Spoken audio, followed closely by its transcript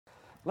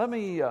let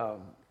me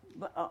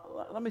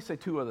say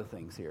two other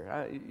things here.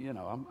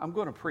 I'm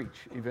going to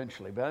preach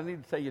eventually, but I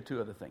need to tell you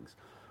two other things.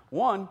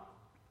 One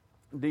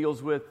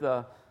deals with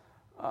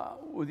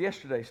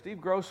yesterday. Steve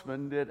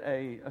Grossman did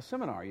a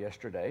seminar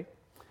yesterday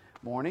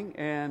morning,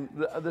 and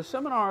the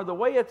seminar, the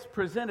way it's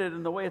presented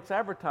and the way it's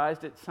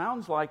advertised, it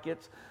sounds like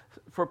it's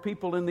for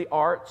people in the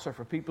arts or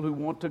for people who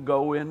want to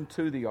go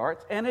into the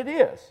arts, and it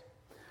is.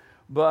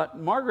 But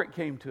Margaret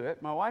came to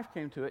it, my wife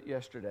came to it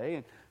yesterday,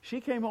 and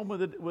she came home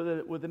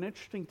with an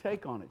interesting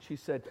take on it. She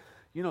said,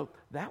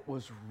 that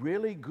was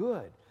really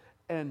good.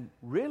 And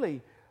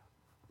really,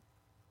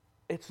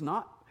 it's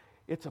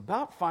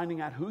about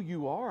finding out who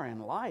you are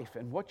in life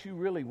and what you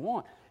really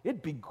want.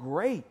 It'd be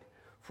great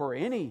for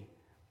any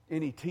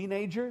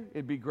teenager.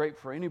 It'd be great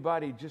for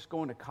anybody just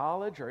going to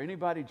college or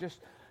anybody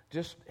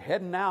just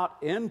heading out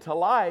into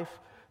life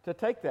to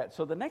take that.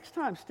 So the next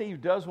time Steve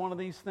does one of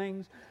these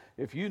things,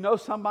 if you know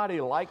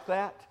somebody like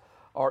that,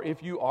 or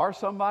if you are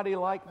somebody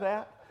like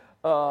that,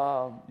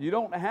 you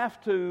don't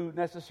have to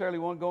necessarily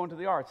want to go into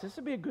the arts. This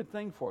would be a good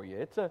thing for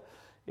you.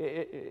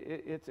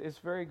 It's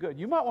very good.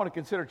 You might want to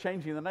consider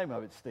changing the name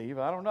of it, Steve.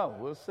 I don't know.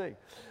 We'll see.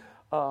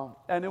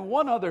 And then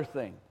one other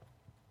thing,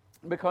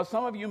 because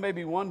some of you may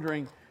be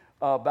wondering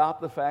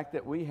about the fact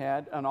that we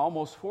had an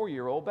almost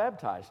 4-year-old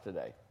baptized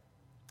today.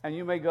 And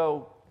you may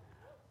go,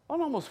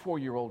 an almost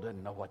 4-year-old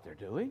doesn't know what they're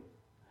doing.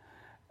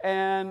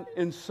 And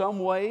in some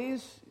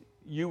ways,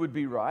 you would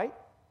be right.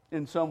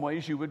 In some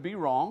ways, you would be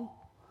wrong.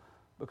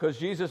 Because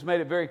Jesus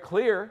made it very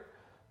clear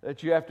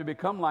that you have to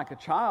become like a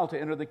child to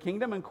enter the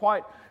kingdom. And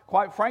quite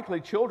frankly,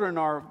 children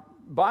are,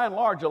 by and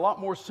large, a lot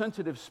more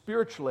sensitive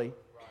spiritually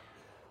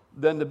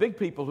than the big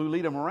people who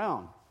lead them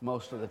around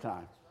most of the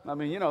time. I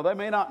mean, they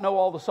may not know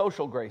all the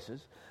social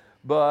graces,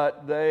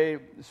 but they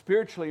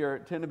spiritually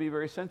tend to be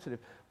very sensitive.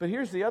 But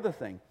here's the other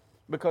thing.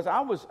 Because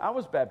I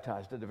was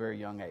baptized at a very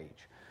young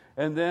age.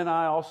 And then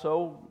I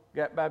also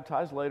got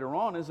baptized later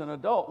on as an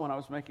adult when I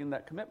was making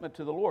that commitment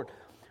to the Lord.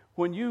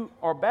 When you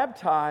are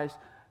baptized,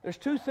 there's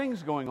two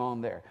things going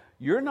on there.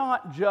 You're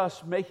not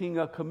just making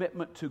a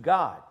commitment to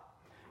God.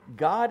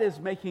 God is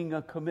making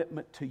a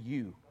commitment to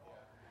you.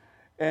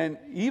 And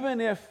even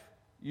if,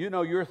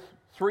 you're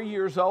 3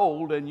 years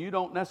old and you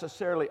don't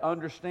necessarily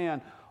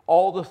understand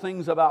all the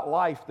things about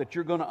life that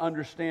you're going to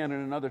understand in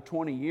another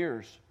 20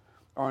 years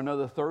or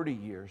another 30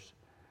 years,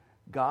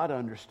 God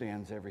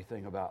understands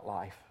everything about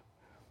life.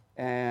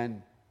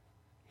 And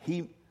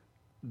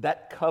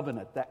that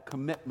covenant, that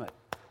commitment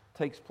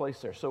takes place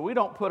there. So we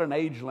don't put an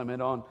age limit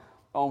on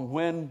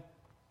when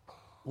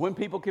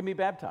people can be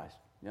baptized.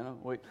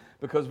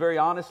 Because very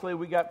honestly,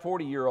 we got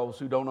 40-year-olds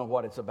who don't know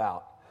what it's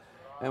about.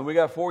 And we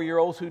got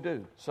 4-year-olds who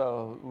do.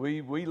 So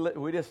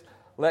we just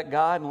let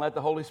God and let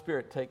the Holy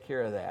Spirit take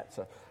care of that.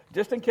 So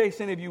just in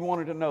case any of you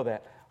wanted to know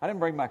that, I didn't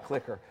bring my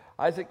clicker.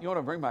 Isaac, you want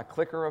to bring my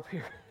clicker up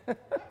here?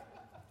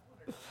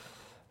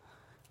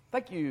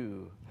 Thank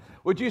you.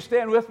 Would you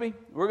stand with me?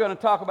 We're going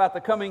to talk about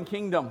the coming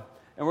kingdom,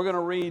 and we're going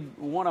to read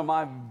one of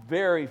my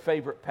very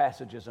favorite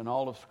passages in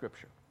all of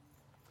Scripture.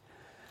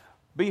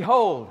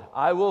 Behold,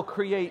 I will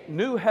create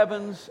new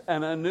heavens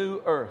and a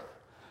new earth.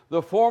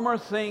 The former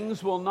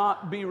things will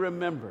not be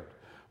remembered,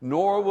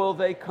 nor will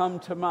they come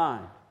to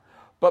mind.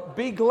 But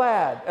be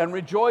glad and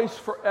rejoice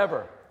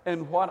forever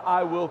in what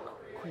I will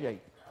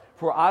create.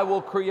 For I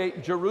will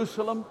create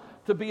Jerusalem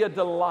to be a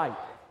delight,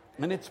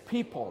 and its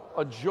people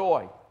a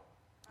joy.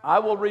 I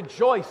will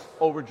rejoice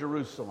over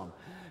Jerusalem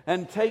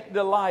and take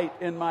delight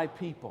in my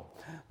people.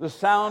 The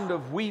sound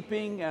of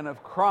weeping and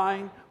of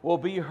crying will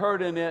be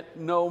heard in it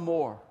no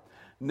more.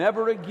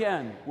 Never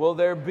again will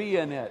there be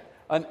in it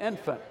an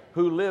infant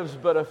who lives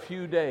but a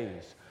few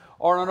days,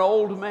 or an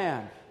old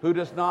man who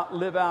does not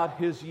live out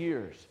his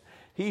years.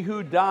 He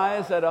who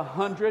dies at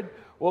 100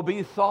 will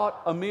be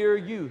thought a mere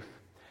youth.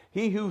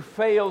 He who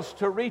fails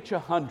to reach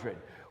 100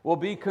 will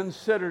be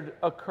considered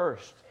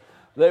accursed.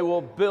 They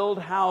will build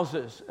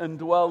houses and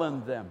dwell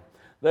in them.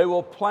 They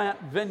will plant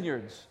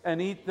vineyards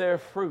and eat their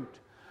fruit.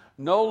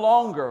 No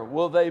longer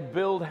will they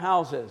build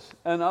houses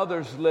and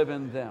others live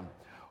in them,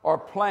 or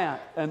plant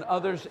and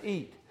others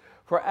eat.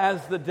 For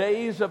as the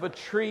days of a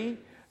tree,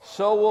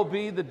 so will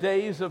be the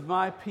days of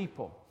my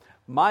people.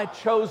 My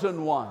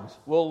chosen ones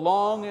will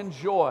long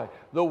enjoy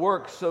the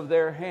works of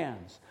their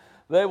hands.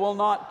 They will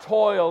not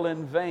toil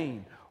in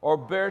vain or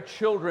bear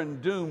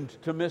children doomed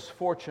to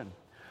misfortune.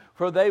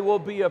 For they will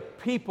be a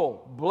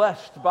people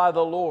blessed by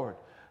the Lord,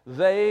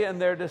 they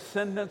and their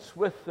descendants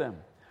with them.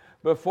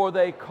 Before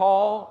they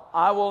call,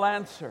 I will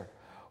answer.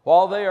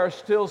 While they are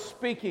still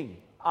speaking,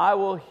 I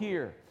will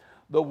hear.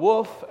 The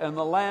wolf and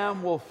the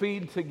lamb will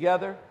feed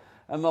together,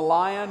 and the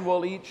lion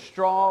will eat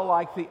straw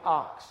like the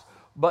ox,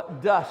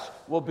 but dust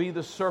will be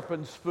the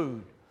serpent's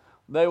food.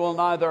 They will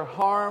neither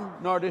harm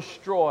nor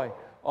destroy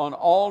on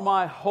all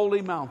my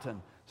holy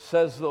mountain,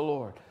 says the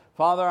Lord.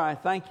 Father, I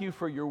thank you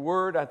for your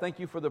word. I thank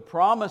you for the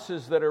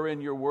promises that are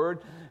in your word.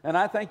 And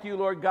I thank you,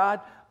 Lord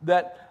God,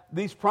 that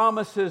these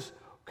promises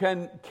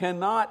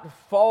cannot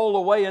fall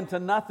away into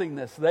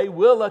nothingness. They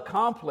will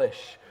accomplish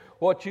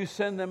what you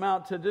send them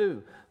out to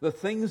do. The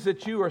things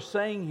that you are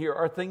saying here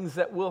are things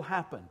that will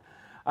happen.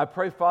 I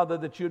pray, Father,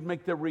 that you'd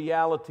make the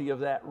reality of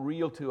that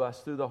real to us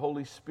through the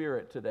Holy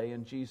Spirit today,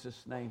 in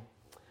Jesus' name.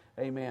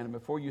 Amen. And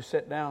before you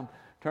sit down,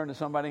 turn to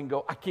somebody and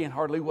go, I can't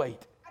hardly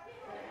wait.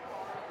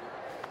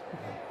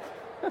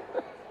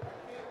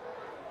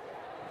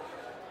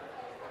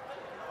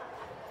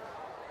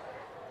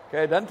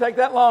 Okay, it doesn't take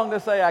that long to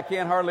say I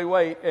can't hardly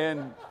wait.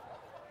 And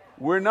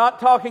we're not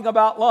talking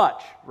about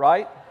lunch,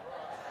 right?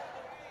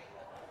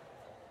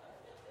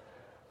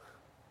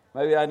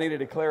 Maybe I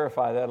needed to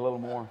clarify that a little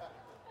more.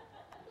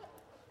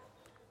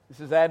 This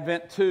is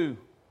Advent 2.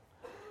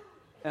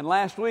 And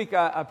last week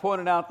I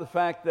pointed out the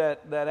fact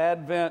that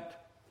Advent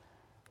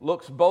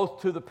looks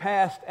both to the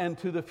past and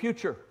to the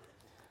future.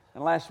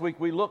 And last week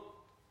we looked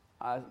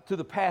to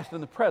the past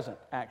and the present,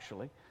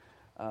 actually.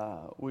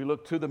 We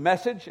looked to the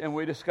message, and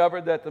we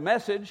discovered that the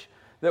message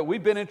that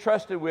we've been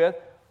entrusted with,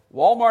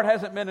 Walmart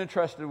hasn't been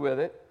entrusted with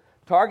it.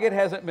 Target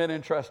hasn't been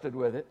entrusted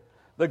with it.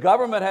 The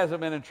government hasn't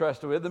been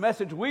entrusted with it. The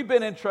message we've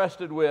been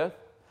entrusted with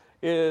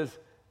is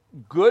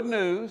good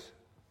news.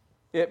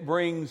 It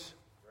brings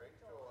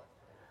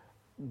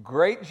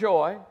great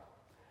joy,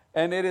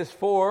 and it is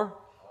for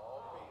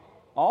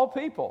all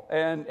people.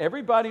 And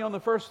everybody on the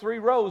first 3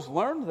 rows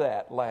learned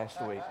that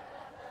last week.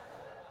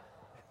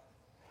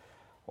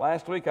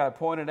 Last week I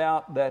pointed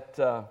out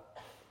that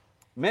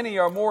many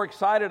are more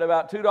excited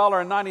about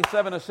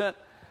 $2.97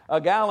 a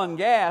gallon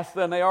gas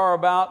than they are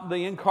about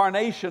the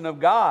incarnation of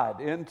God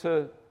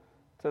into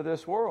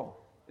this world.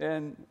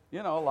 And,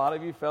 you know, a lot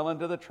of you fell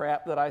into the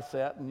trap that I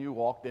set and you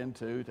walked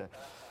into.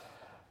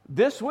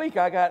 This week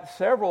I got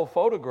several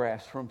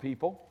photographs from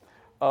people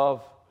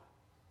of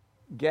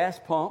gas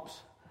pumps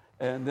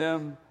and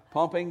them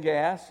pumping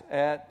gas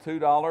at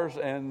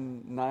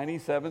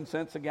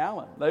 $2.97 a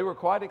gallon. They were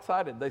quite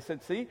excited. They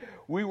said, see,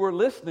 we were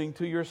listening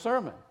to your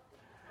sermon.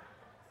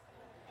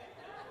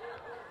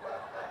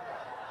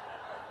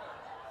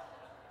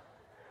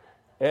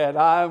 And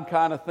I'm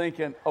kind of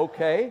thinking,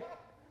 okay,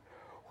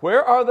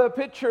 where are the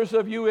pictures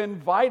of you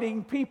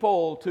inviting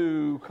people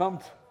to come?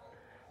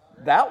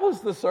 That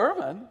was the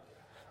sermon.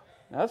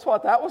 That's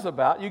what that was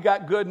about. You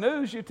got good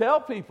news, you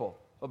tell people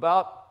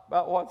about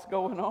what's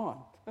going on.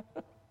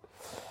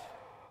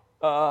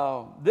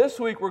 This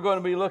week we're going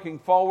to be looking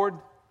forward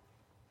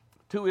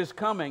to His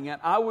coming, and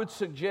I would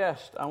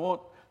suggest, I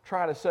won't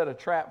try to set a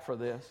trap for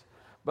this,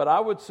 but I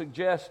would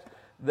suggest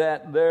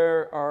that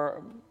there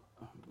are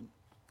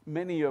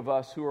many of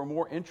us who are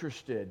more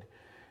interested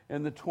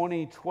in the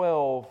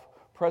 2012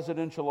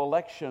 presidential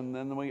election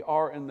than we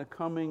are in the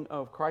coming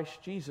of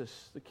Christ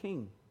Jesus, the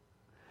King.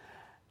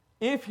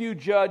 If you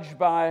judge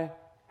by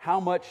how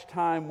much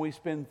time we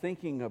spend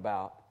thinking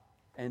about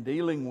and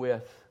dealing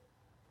with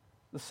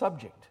the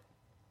subject.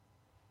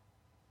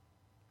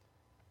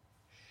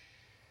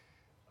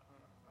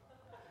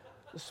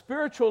 The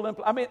spiritual,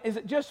 is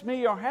it just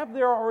me, or have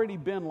there already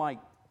been like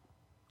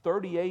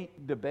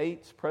 38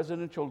 debates,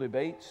 presidential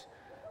debates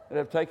that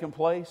have taken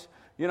place?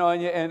 You know,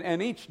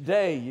 and each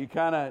day you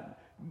kind of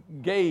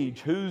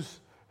gauge who's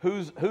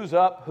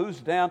up,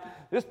 who's down.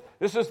 This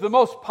is the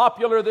most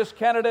popular this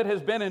candidate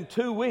has been in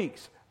 2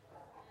 weeks.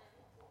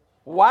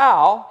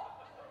 Wow.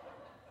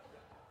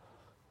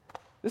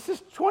 This is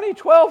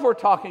 2012 we're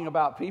talking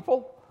about,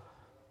 people.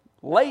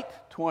 Late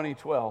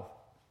 2012.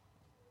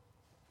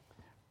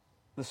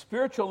 The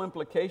spiritual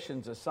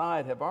implications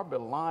aside, have our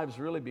lives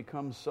really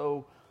become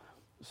so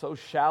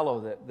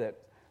shallow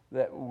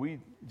that we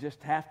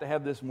just have to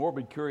have this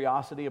morbid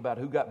curiosity about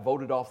who got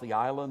voted off the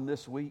island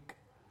this week,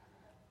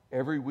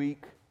 every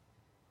week?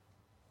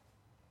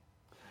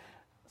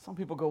 Some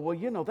people go, well,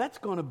 you know, that's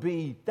going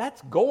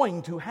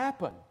to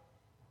happen.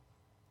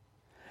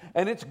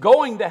 And it's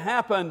going to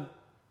happen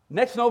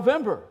next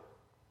November.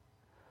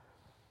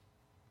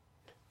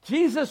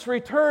 Jesus'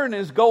 return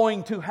is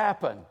going to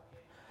happen.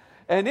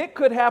 And it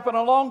could happen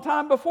a long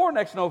time before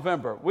next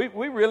November. We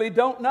really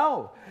don't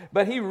know.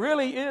 But He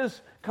really is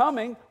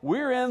coming.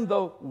 We're in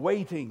the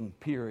waiting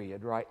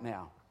period right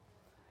now.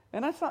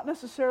 And that's not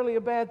necessarily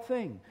a bad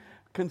thing.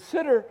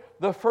 Consider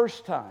the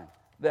first time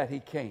that He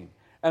came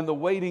and the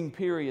waiting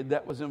period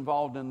that was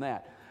involved in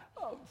that.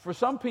 For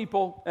some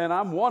people, and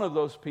I'm one of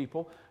those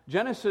people,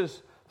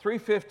 Genesis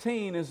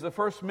 3:15 is the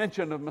first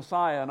mention of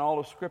Messiah in all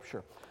of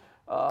Scripture.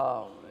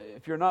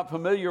 If you're not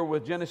familiar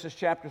with Genesis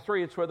chapter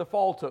 3, it's where the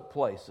fall took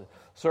place. The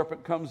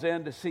serpent comes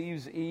in,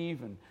 deceives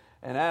Eve,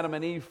 and Adam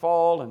and Eve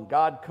fall, and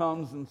God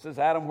comes and says,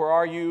 Adam, where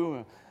are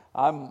you?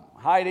 I'm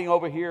hiding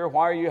over here.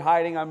 Why are you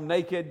hiding? I'm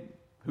naked.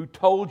 Who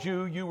told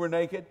you you were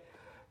naked?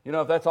 You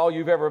know, if that's all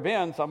you've ever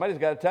been, somebody's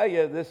got to tell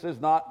you this is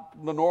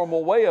not the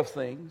normal way of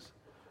things.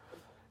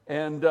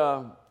 And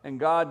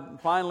God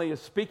finally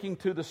is speaking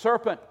to the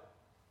serpent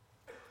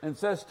and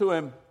says to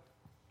him,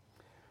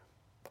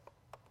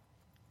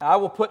 I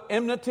will put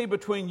enmity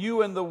between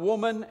you and the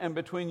woman, and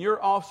between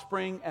your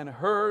offspring and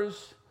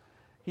hers.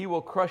 He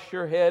will crush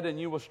your head, and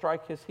you will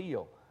strike his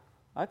heel.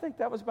 I think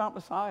that was about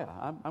Messiah.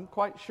 I'm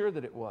quite sure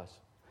that it was.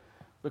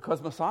 Because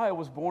Messiah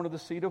was born of the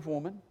seed of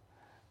woman,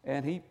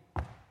 and he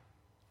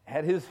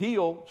had his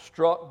heel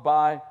struck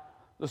by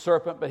the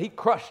serpent, but he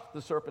crushed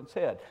the serpent's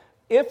head.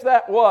 If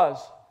that was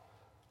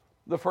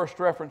the first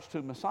reference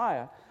to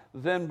Messiah,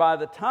 then by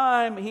the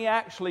time he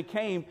actually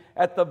came,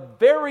 at the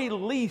very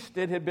least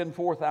it had been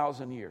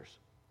 4,000 years.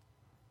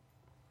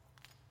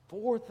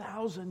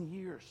 4,000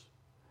 years.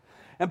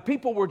 And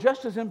people were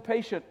just as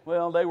impatient.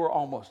 Well, they were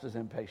almost as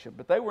impatient,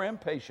 but they were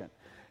impatient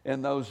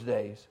in those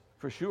days,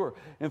 for sure.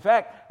 In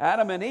fact,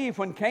 Adam and Eve,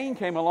 when Cain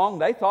came along,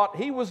 they thought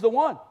he was the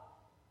one.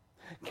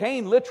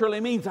 Cain literally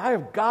means, I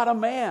have got a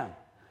man.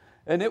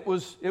 And it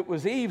was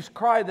Eve's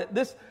cry that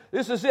this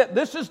is it.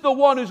 This is the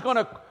one who's going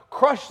to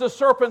crush the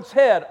serpent's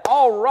head.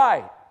 All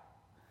right.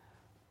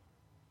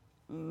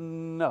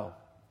 No.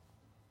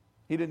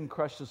 He didn't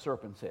crush the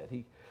serpent's head.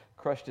 He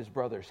crushed his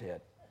brother's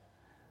head.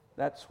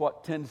 That's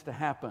what tends to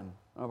happen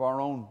of our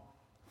own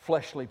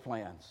fleshly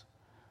plans,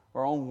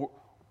 our own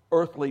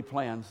earthly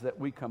plans that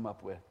we come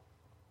up with.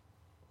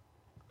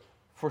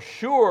 For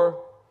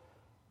sure,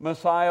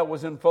 Messiah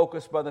was in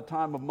focus by the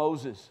time of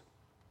Moses.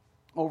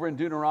 Over in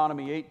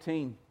Deuteronomy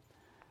 18,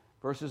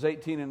 verses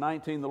 18 and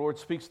 19, the Lord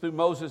speaks through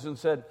Moses and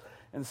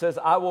says,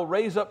 I will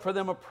raise up for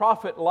them a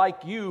prophet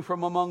like you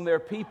from among their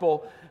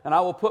people, and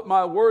I will put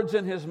my words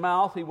in his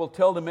mouth. He will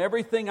tell them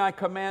everything I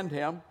command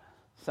him,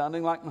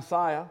 sounding like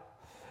Messiah.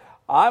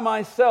 I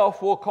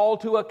myself will call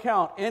to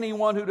account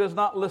anyone who does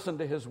not listen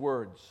to his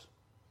words,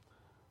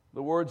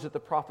 the words that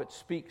the prophet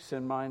speaks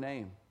in my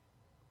name.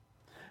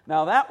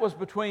 Now that was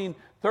between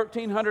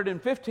 1,300 and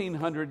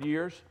 1,500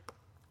 years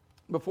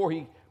before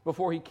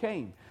he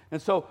came.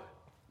 And so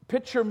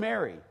picture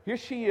Mary. Here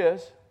she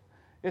is.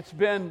 It's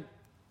been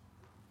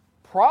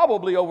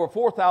probably over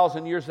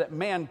 4,000 years that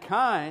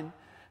mankind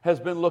has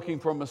been looking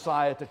for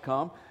Messiah to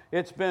come.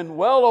 It's been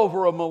well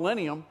over a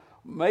millennium,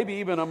 maybe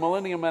even a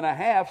millennium and a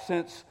half,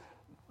 since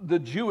the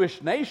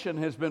Jewish nation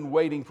has been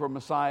waiting for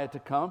Messiah to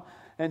come.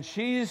 And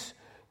she's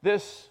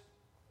this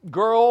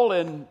girl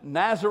in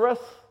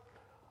Nazareth,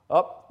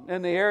 up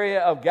in the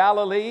area of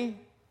Galilee,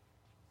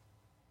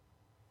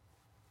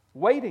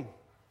 waiting.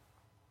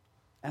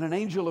 And an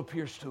angel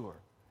appears to her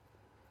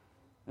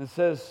and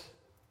says,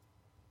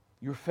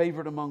 you're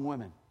favored among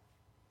women.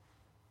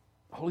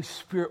 The Holy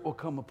Spirit will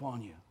come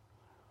upon you.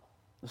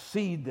 The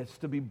seed that's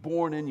to be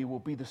born in you will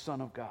be the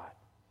Son of God.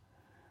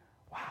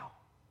 Wow.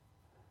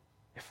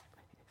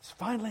 It's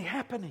finally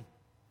happening.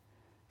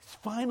 It's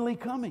finally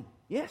coming.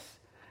 Yes,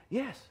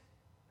 yes.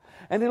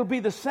 And it'll be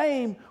the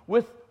same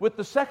with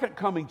the second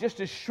coming. Just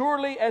as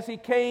surely as he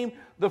came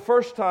the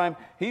first time,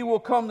 he will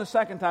come the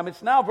second time.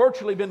 It's now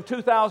virtually been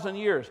 2,000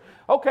 years.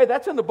 Okay,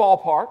 that's in the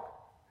ballpark.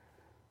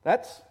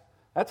 That's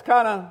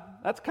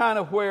kind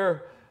of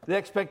where the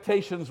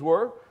expectations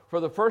were for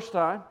the first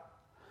time.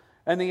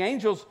 And the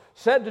angels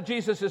said to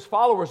Jesus'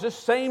 followers, this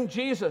same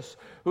Jesus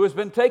who has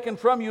been taken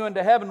from you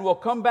into heaven will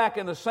come back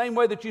in the same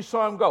way that you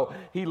saw him go.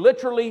 He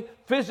literally,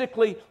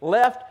 physically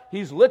left.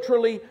 He's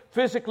literally,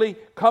 physically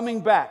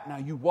coming back. Now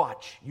you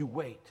watch, you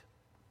wait.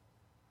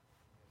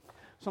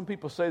 Some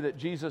people say that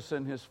Jesus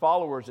and his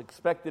followers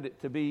expected it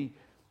to be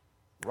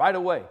right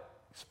away,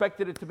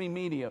 expected it to be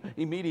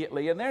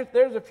immediately. And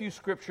there's a few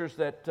scriptures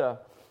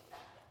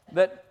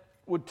that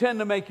would tend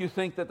to make you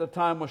think that the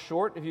time was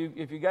short.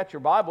 If you got your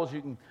Bibles,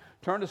 you can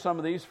turn to some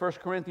of these. 1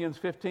 Corinthians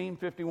 15,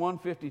 51,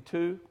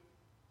 52.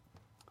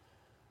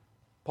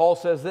 Paul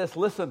says this,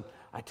 listen,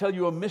 I tell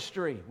you a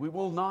mystery. We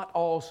will not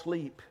all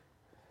sleep,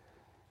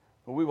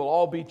 but we will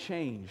all be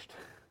changed.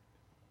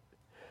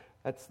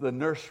 That's the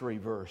nursery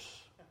verse.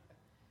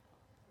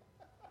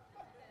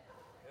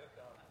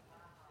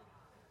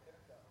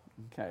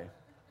 Okay.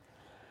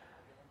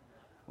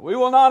 We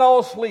will not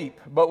all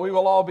sleep, but we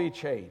will all be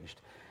changed.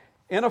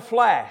 In a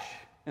flash,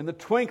 in the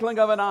twinkling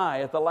of an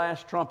eye, at the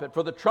last trumpet.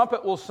 For the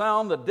trumpet will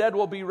sound, the dead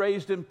will be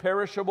raised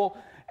imperishable,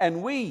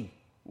 and we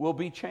will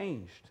be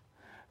changed.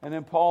 And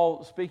then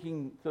Paul,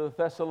 speaking to the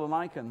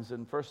Thessalonians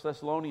in 1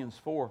 Thessalonians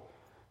 4,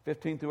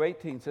 15 through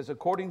 18, says,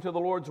 according to the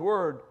Lord's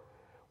word,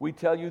 we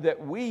tell you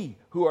that we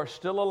who are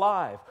still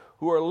alive,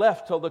 who are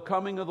left till the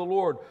coming of the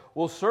Lord,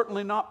 will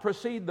certainly not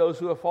precede those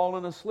who have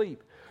fallen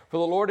asleep. For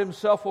the Lord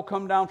himself will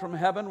come down from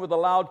heaven with a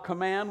loud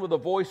command, with the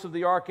voice of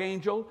the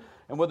archangel,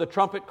 and with the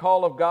trumpet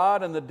call of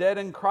God, and the dead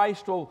in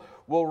Christ will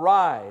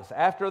rise.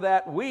 After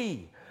that,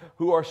 we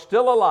who are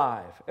still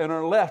alive and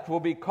are left will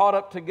be caught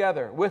up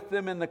together with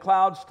them in the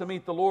clouds to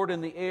meet the Lord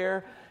in the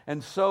air,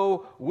 and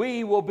so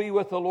we will be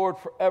with the Lord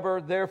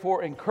forever.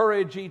 Therefore,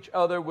 encourage each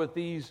other with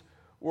these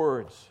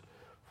words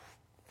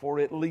for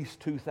at least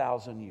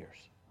 2,000 years.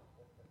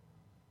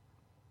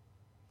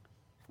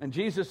 And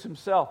Jesus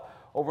himself,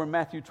 over in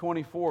Matthew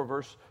 24,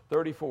 verse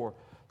 34,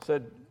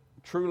 said,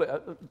 truly,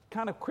 a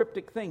kind of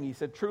cryptic thing. He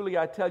said, truly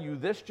I tell you,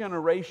 this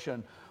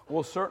generation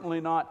will certainly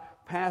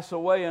not pass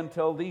away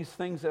until these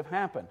things have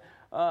happened.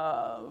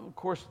 Of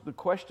course, the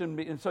question,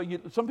 and so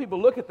some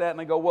people look at that and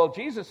they go, well,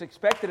 Jesus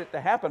expected it to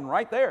happen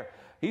right there.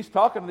 He's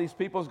talking to these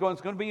people, it's going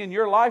to be in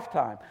your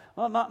lifetime.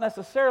 Well, not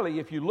necessarily.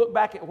 If you look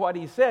back at what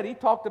he said, he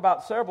talked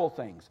about several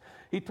things.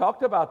 He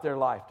talked about their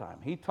lifetime.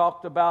 He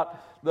talked about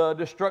the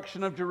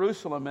destruction of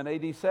Jerusalem in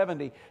AD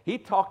 70. He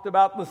talked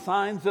about the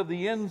signs of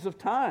the ends of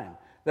time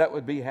that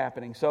would be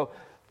happening. So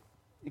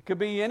it could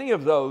be any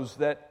of those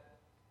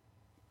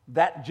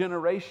that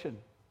generation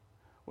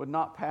would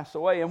not pass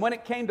away. And when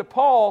it came to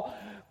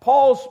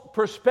Paul's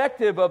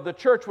perspective of the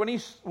church, when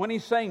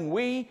he's saying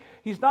we,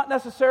 he's not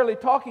necessarily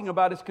talking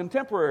about his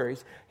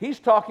contemporaries. He's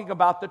talking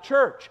about the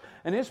church.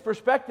 And his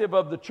perspective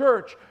of the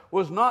church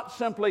was not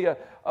simply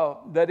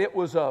that it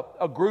was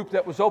a group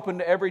that was open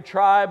to every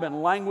tribe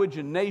and language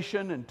and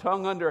nation and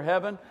tongue under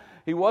heaven.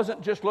 He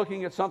wasn't just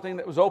looking at something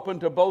that was open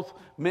to both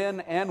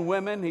men and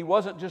women. He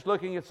wasn't just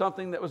looking at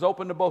something that was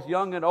open to both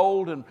young and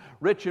old and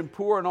rich and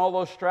poor and all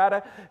those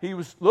strata. He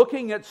was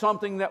looking at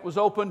something that was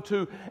open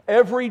to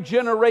every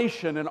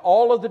generation and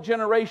all of the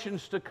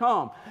generations to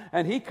come.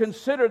 And he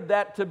considered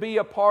that to be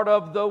a part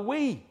of the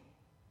we.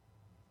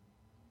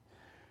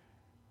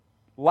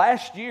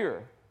 Last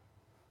year,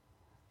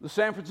 the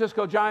San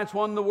Francisco Giants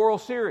won the World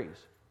Series.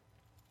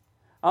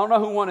 I don't know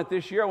who won it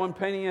this year. I wasn't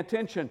paying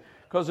attention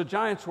because the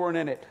Giants weren't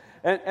in it.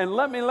 And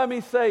let me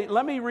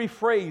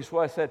rephrase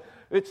what I said.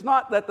 It's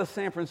not that the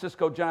San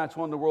Francisco Giants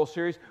won the World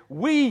Series.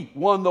 We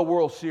won the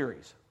World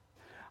Series.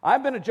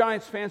 I've been a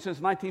Giants fan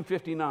since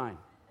 1959.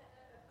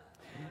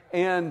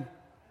 And,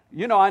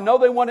 you know, I know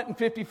they won it in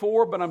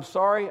 54, but I'm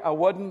sorry, I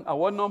wasn't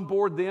on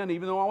board then,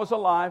 even though I was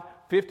alive.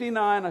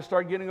 59, I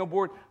started getting on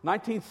board.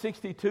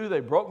 1962, they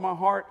broke my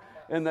heart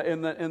in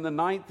the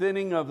ninth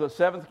inning of the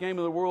seventh game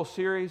of the World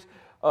Series.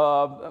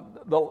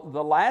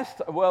 The last,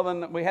 well,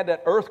 then we had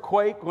that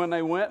earthquake when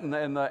they went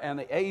and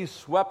the A's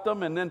swept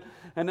them, and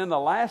then the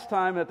last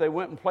time that they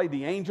went and played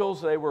the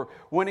Angels, they were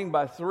winning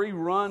by 3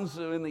 runs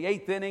in the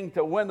 8th inning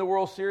to win the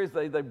World Series.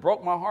 They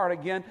broke my heart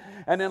again.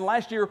 And then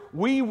last year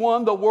we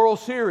won the World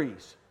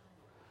Series,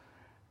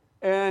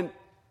 and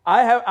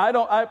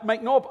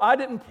I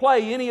didn't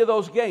play any of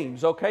those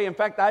games, okay? In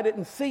fact, I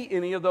didn't see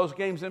any of those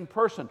games in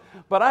person.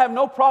 But I have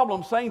no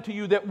problem saying to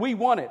you that we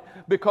won it,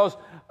 because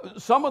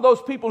some of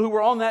those people who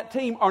were on that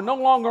team are no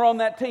longer on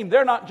that team.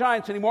 They're not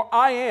Giants anymore.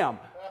 I am.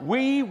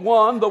 We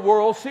won the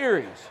World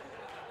Series.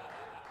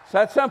 It's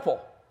that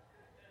simple.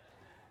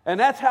 And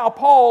that's how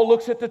Paul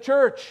looks at the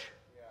church.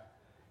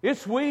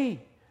 It's we.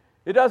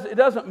 It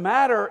doesn't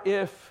matter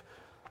if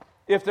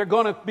they're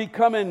going to be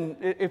coming,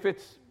 if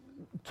it's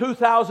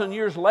 2,000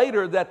 years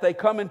later that they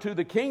come into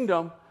the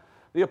kingdom.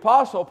 The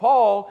Apostle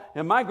Paul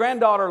and my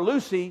granddaughter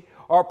Lucy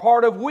are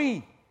part of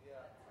we,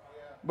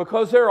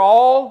 because they're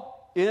all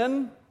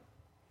in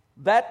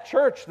that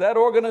church, that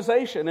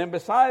organization. And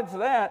besides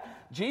that,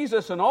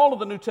 Jesus and all of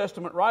the New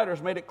Testament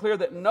writers made it clear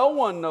that no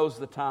one knows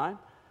the time.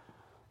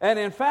 And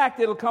in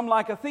fact, it'll come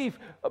like a thief.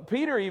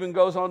 Peter even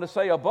goes on to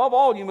say, above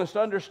all, you must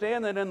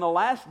understand that in the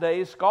last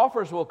days,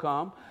 scoffers will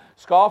come,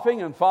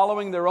 scoffing and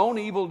following their own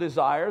evil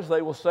desires.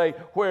 They will say,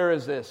 where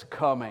is this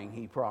coming,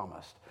 he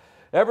promised?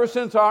 Ever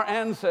since our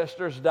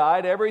ancestors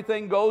died,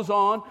 everything goes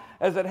on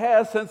as it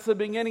has since the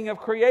beginning of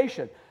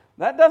creation.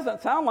 That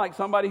doesn't sound like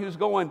somebody who's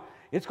going,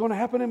 it's going to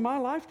happen in my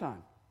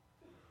lifetime.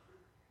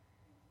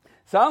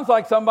 Sounds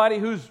like somebody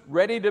who's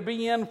ready to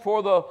be in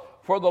for the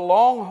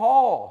long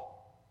haul.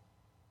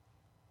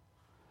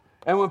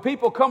 And when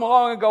people come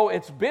along and go,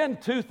 it's been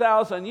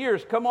 2,000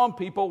 years, come on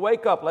people,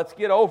 wake up, let's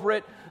get over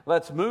it,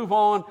 let's move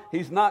on,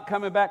 he's not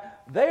coming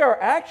back. They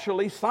are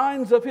actually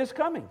signs of his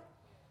coming.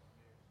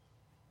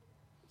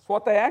 It's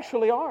what they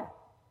actually are.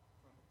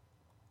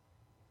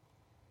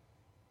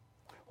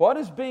 What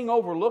is being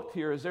overlooked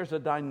here is there's a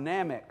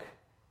dynamic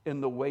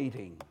in the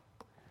waiting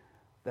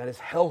that is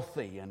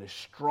healthy and is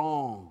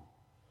strong.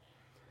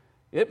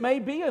 It may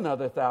be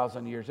another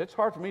 1,000 years. It's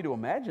hard for me to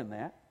imagine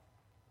that.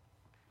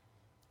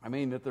 I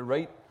mean, at the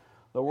rate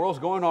the world's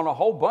going on a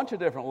whole bunch of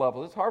different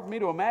levels, it's hard for me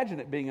to imagine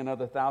it being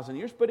another 1,000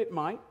 years, but it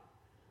might.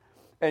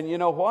 And you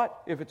know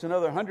what? If it's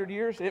another 100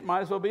 years, it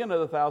might as well be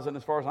another 1,000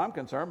 as far as I'm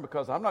concerned,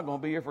 because I'm not going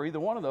to be here for either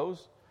one of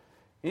those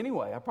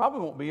anyway. I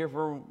probably won't be here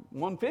for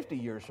 150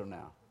 years from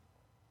now.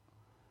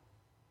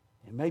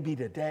 It may be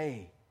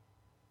today.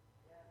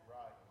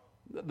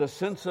 The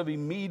sense of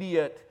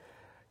immediate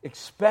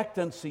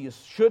expectancy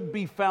should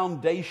be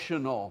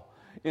foundational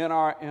in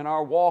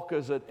our walk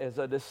as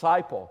a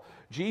disciple.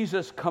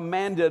 Jesus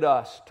commanded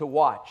us to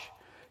watch.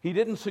 He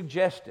didn't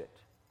suggest it.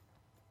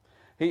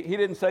 He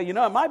didn't say, it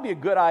might be a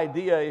good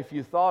idea if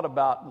you thought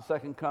about the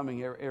second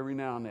coming every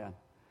now and then.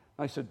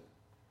 I said,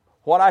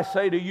 what I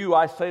say to you,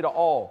 I say to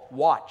all.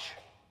 Watch.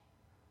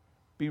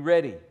 Be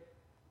ready.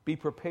 Be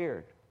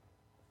prepared.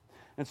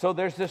 And so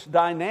there's this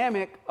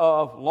dynamic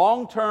of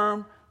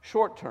long-term,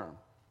 short-term.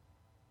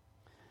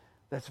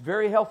 That's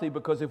very healthy,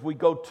 because if we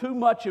go too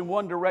much in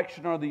one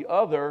direction or the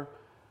other,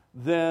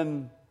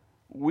 then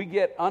we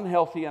get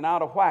unhealthy and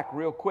out of whack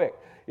real quick.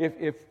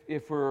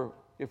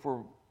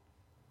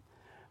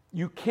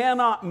 You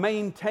cannot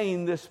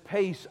maintain this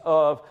pace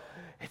of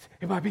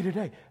It might be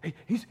today. Hey,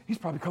 he's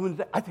probably coming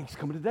today. I think he's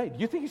coming today. Do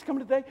you think he's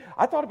coming today?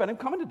 I thought about him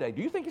coming today.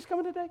 Do you think he's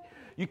coming today?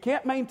 You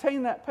can't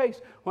maintain that pace.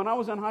 When I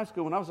was in high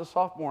school, when I was a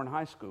sophomore in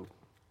high school,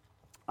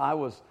 I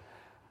was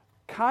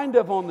kind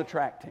of on the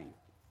track team.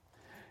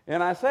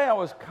 And I say I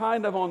was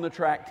kind of on the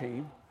track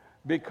team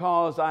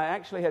because I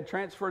actually had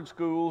transferred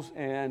schools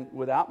and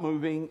without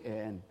moving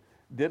and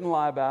didn't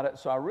lie about it.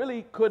 So I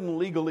really couldn't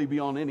legally be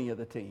on any of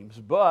the teams.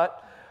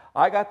 But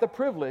I got the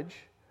privilege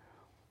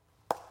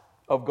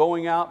of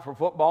going out for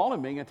football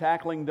and being a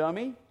tackling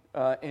dummy.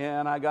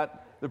 And I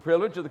got the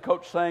privilege of the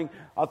coach saying,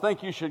 I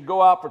think you should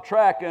go out for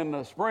track in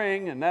the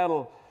spring and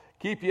that'll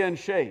keep you in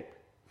shape.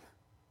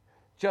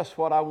 Just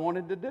what I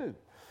wanted to do.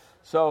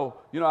 So,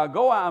 I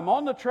go out, I'm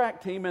on the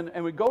track team,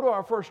 and we go to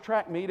our first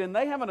track meet, and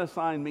they haven't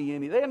assigned me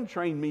they haven't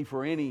trained me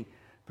for any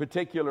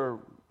particular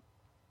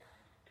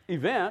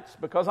events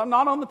because I'm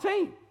not on the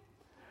team.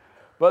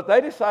 But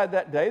they decided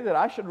that day that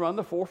I should run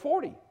the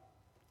 440,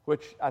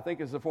 which I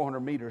think is the 400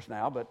 meters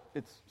now, but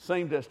it's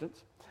same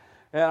distance.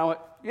 And I went,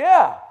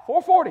 yeah,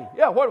 440.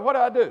 Yeah, what do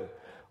I do?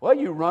 Well,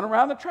 you run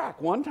around the track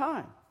one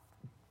time.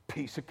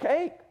 Piece of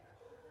cake.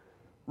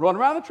 Run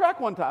around the track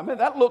one time. Man,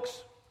 that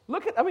looks...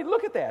 Look at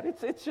that.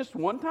 It's just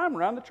one time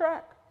around the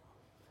track.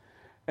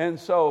 And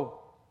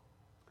so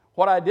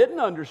what I didn't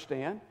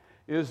understand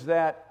is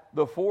that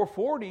the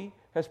 440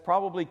 has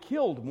probably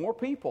killed more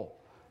people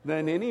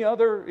than any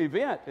other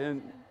event,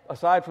 and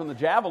aside from the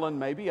javelin,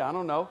 maybe, I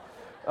don't know,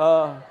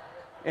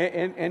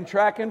 and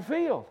track and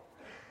field.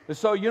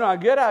 So, I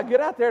get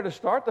out there to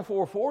start the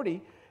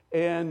 440,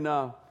 and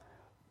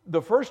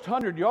the first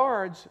 100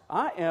 yards,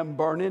 I am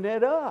burning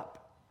it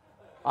up.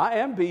 I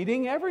am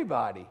beating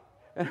everybody.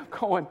 And I'm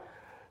going,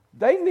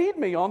 they need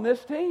me on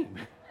this team.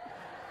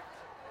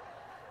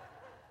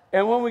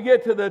 And when we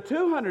get to the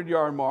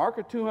 200-yard mark,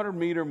 or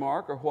 200-meter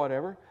mark, or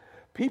whatever,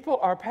 people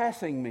are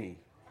passing me.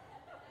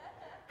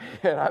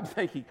 And I'm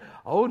thinking,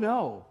 oh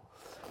no.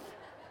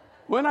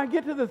 When I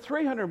get to the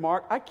 300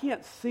 mark, I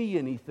can't see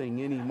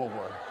anything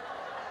anymore.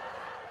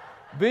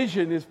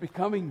 Vision is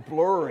becoming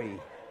blurry.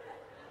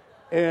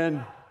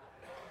 And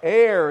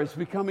air is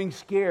becoming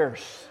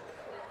scarce.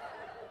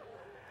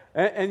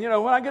 And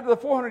when I get to the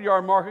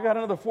 400-yard mark, I got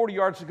another 40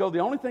 yards to go. The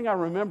only thing I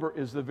remember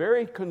is the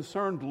very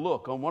concerned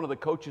look on one of the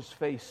coaches'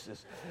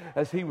 faces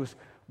as he was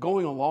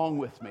going along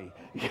with me,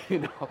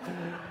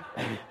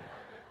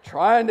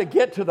 trying to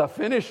get to the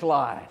finish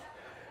line.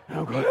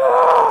 And I'm going,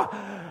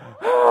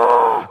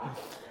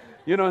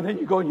 and then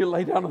you go and you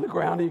lay down on the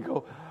ground and you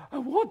go, I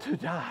want to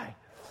die.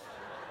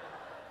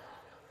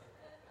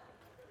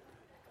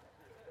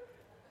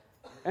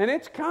 And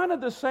it's kind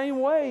of the same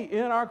way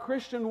in our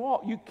Christian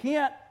walk. You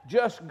can't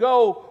just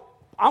go,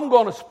 I'm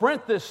going to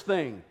sprint this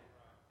thing.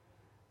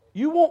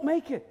 You won't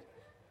make it.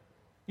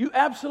 You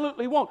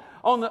absolutely won't.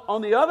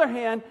 On the other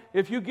hand,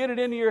 if you get it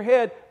into your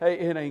head, hey,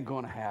 it ain't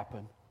going to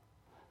happen.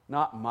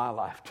 Not in my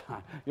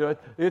lifetime.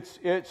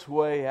 It's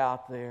way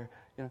out there.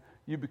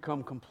 You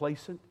become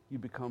complacent. You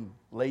become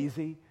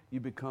lazy. You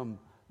become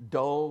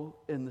dull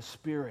in the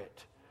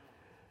spirit.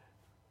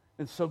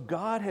 And so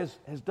God has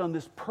done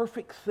this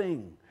perfect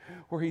thing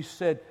where He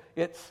said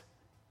it's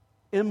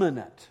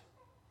imminent.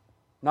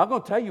 Not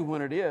going to tell you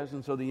when it is,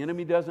 and so the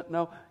enemy doesn't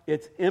know.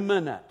 It's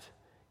imminent.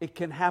 It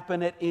can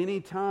happen at any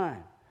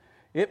time.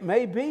 It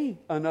may be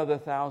another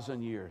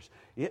 1,000 years.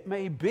 It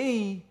may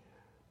be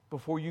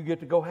before you get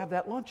to go have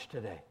that lunch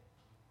today.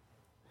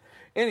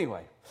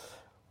 Anyway,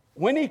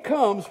 when He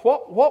comes,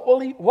 what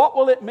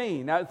will it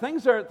mean? Now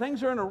things are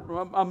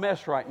in a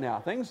mess right now.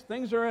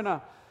 Things are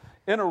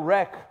in a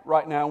wreck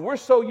right now. And we're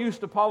so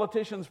used to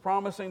politicians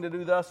promising to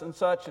do thus and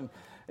such, and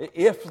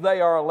if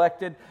they are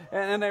elected,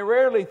 and they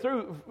rarely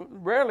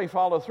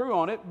follow through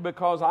on it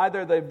because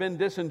either they've been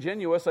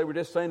disingenuous, they were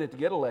just saying it to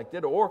get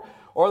elected, or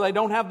they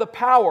don't have the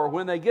power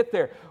when they get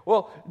there.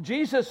 Well,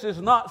 Jesus is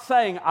not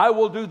saying, I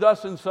will do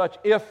thus and such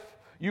if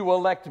you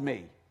elect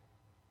me.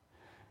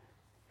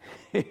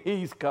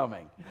 He's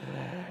coming.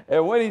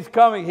 And when He's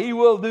coming, He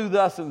will do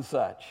thus and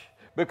such.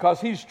 Because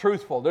He's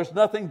truthful. There's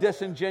nothing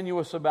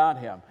disingenuous about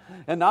Him.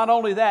 And not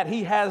only that,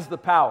 He has the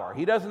power.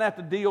 He doesn't have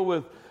to deal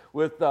with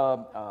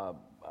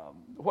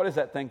what is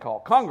that thing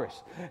called?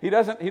 Congress. He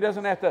doesn't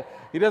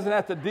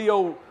have to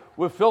deal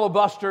with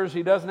filibusters.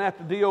 He doesn't have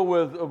to deal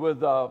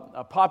with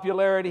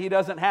popularity. He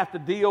doesn't have to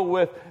deal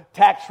with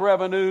tax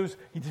revenues.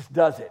 He just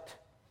does it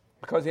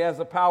because He has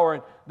the power.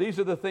 And these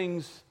are the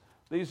things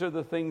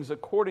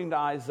according to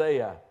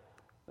Isaiah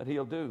that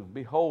He'll do.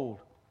 Behold,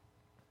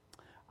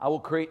 I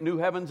will create new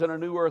heavens and a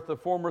new earth. The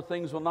former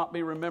things will not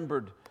be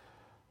remembered,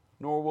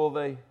 nor will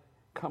they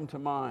come to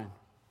mind.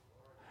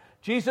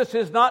 Jesus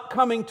is not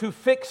coming to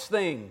fix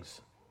things.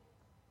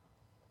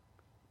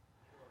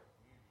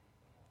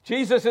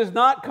 Jesus is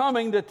not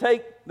coming to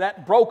take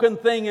that broken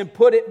thing and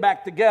put it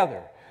back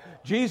together.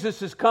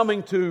 Jesus is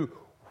coming to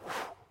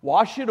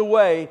wash it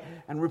away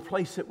and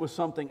replace it with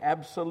something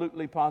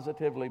absolutely,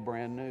 positively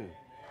brand new.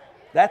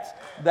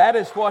 That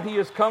is what He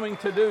is coming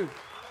to do.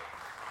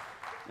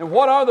 And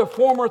what are the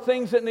former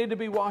things that need to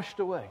be washed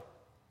away?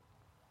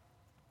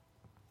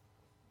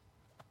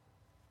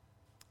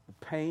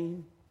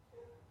 pain,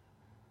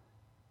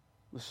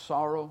 the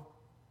sorrow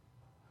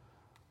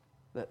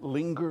that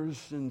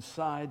lingers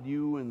inside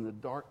you in the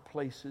dark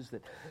places,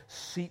 that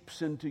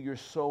seeps into your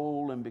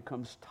soul and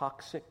becomes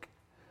toxic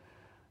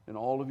in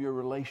all of your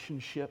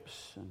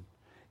relationships and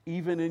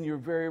even in your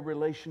very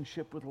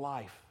relationship with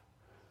life,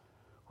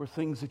 where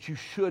things that you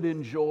should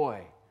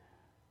enjoy,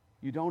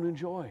 you don't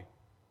enjoy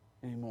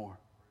anymore.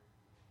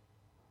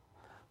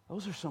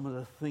 Those are some of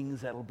the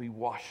things that will be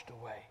washed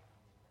away.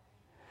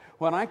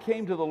 When I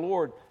came to the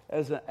Lord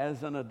as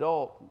an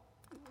adult,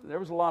 there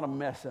was a lot of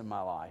mess in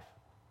my life.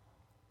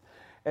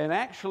 And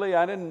actually,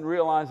 I didn't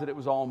realize that it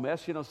was all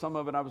mess. You know, some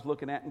of it I was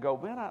looking at and go,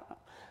 man, I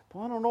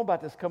don't know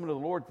about this coming to the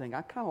Lord thing.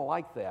 I kind of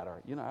like that.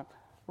 Or, you know, I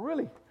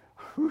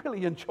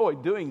really enjoy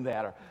doing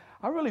that. Or,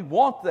 I really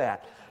want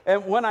that.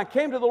 And when I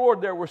came to the Lord,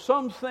 there were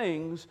some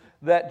things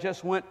that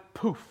just went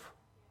poof.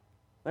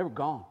 They were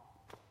gone.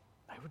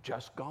 They were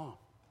just gone.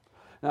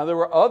 Now, there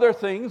were other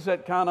things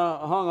that kind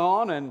of hung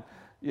on and,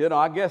 you know,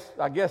 I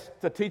guess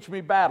to teach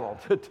me battle,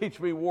 to teach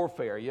me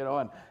warfare, you know,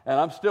 and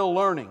I'm still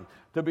learning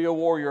to be a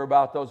warrior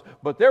about those.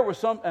 But there was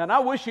some, and I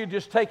wish he'd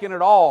just taken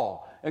it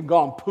all and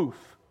gone poof.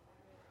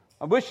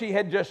 I wish he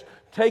had just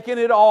taken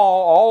it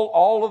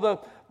all of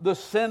the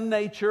sin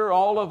nature,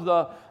 all of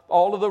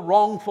the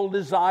wrongful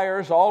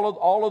desires,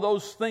 all of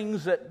those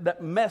things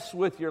that mess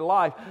with your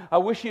life. I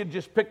wish he had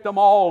just picked them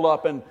all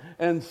up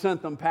and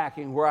sent them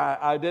packing where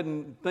I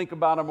didn't think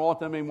about them or want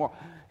them anymore.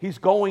 He's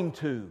going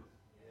to.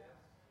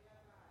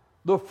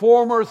 The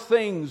former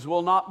things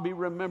will not be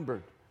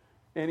remembered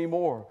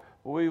anymore.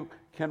 We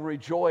can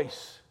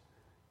rejoice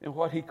in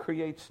what he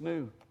creates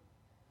new.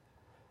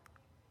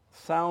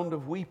 Sound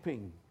of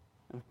weeping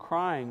and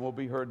crying will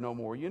be heard no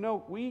more. You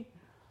know, we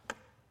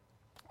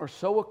are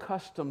so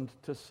accustomed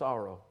to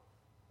sorrow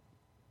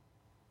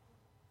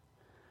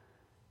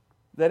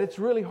that it's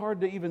really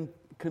hard to even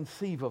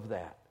conceive of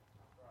that.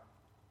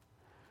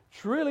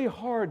 It's really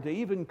hard to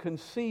even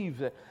conceive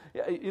that.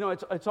 You know,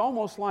 it's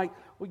almost like,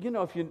 well, you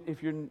know,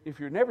 if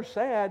you're never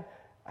sad,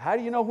 how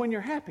do you know when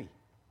you're happy?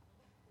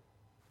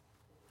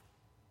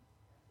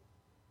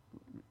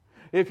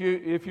 If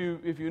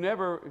you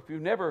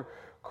never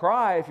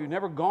cry, if you've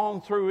never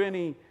gone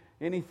through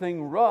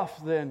anything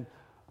rough, then,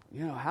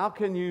 you know, how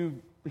can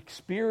you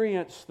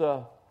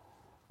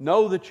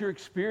know that you're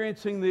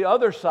experiencing the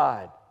other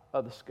side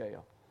of the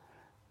scale?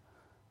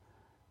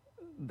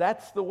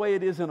 That's the way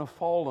it is in a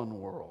fallen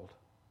world.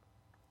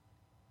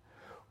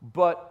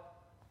 But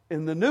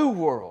in the new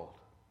world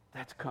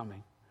that's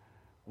coming,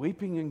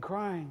 weeping and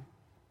crying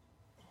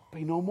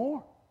be no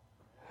more.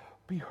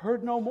 Be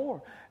heard no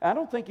more. I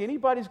don't think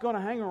anybody's going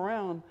to hang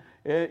around,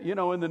 you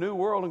know, in the new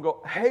world and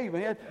go, hey,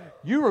 man,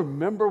 you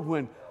remember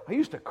when I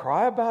used to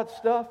cry about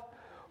stuff?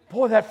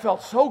 Boy, that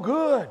felt so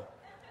good.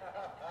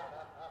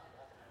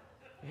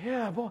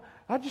 Yeah, boy,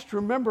 I just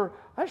remember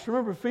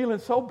feeling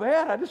so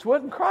bad, I just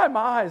wouldn't cry my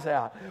eyes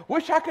out.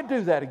 Wish I could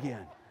do that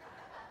again.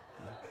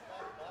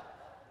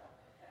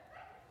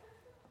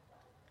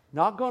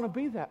 Not going to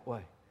be that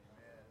way.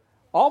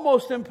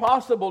 Almost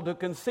impossible to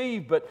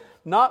conceive, but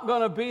not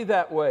going to be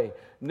that way.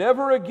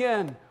 Never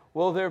again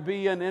will there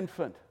be an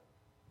infant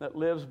that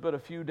lives but a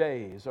few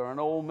days, or an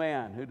old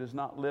man who does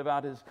not live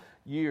out his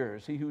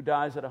years. He who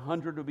dies at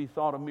 100 will be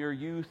thought a mere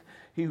youth.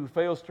 He who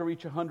fails to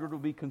reach 100 will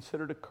be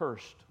considered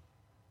accursed.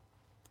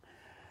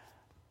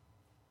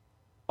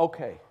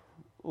 Okay,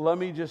 let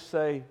me just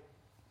say,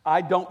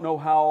 I don't know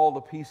how all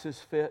the pieces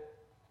fit.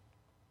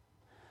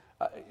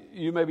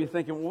 You may be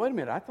thinking, well, wait a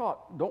minute, I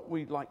thought, don't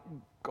we like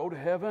go to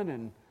heaven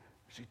and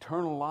there's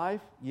eternal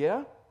life?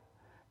 Yeah.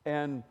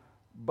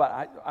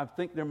 But I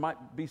think there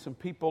might be some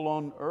people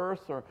on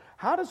earth, or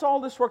how does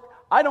all this work?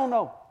 I don't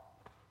know.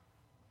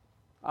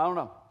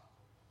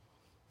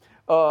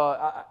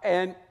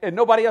 And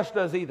nobody else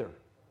does either.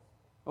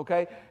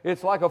 Okay?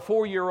 It's like a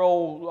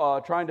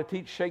 4-year-old trying to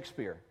teach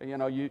Shakespeare. You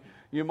know, you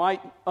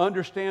might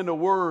understand a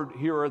word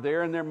here or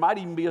there, and there might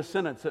even be a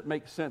sentence that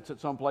makes sense at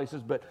some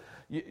places, but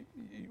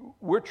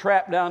we're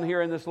trapped down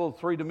here in this little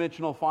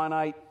 3-dimensional,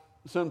 finite,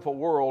 sinful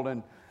world,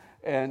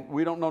 and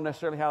we don't know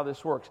necessarily how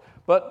this works.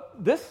 But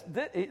this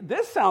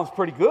sounds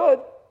pretty good.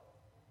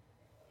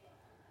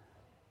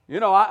 You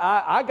know,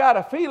 I got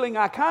a feeling,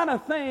 I kind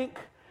of think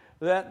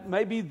that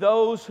maybe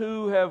those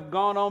who have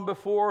gone on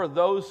before, or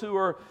those who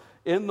are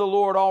in the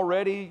Lord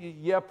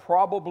already,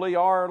 probably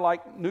are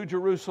like New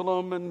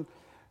Jerusalem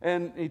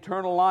and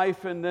eternal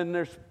life, and then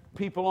there's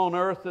people on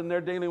earth and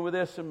they're dealing with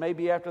this, and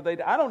maybe after they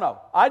die.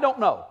 I don't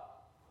know.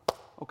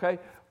 Okay?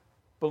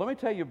 But let me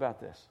tell you about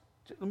this.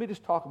 Let me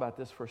just talk about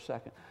this for a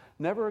second.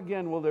 Never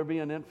again will there be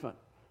an infant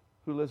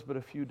who lives but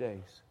a few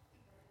days.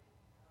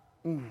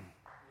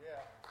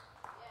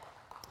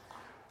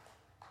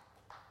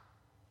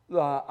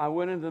 I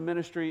went into the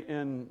ministry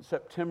in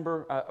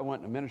September. I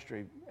went into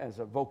ministry as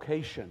a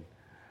vocation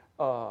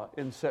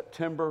in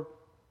September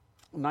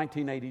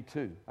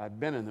 1982. I'd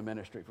been in the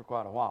ministry for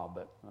quite a while,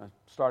 but I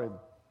started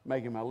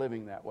making my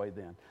living that way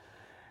then.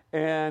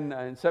 And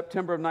in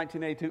September of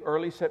 1982,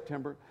 early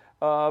September,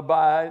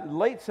 by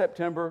late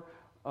September,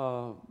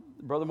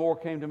 Brother Moore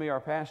came to me, our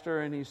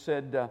pastor, and he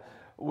said,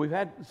 we've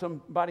had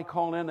somebody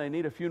call in. They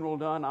need a funeral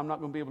done. I'm not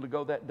going to be able to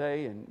go that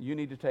day, and you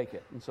need to take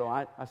it. And so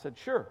I said,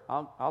 sure,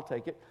 I'll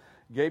take it.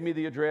 Gave me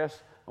the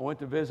address. I went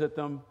to visit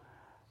them.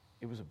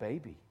 It was a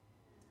baby.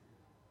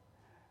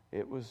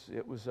 It was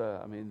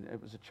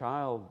a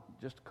child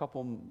just a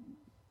couple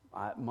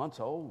months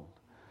old.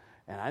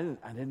 And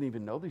I didn't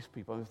even know these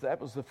people. That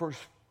was the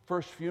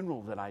first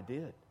funeral that I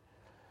did.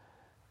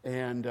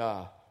 And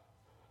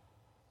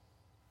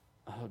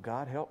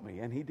God helped me,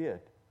 and He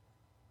did.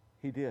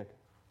 He did.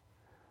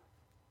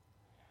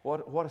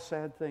 What a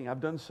sad thing.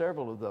 I've done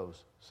several of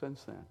those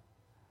since then.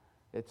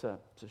 It's a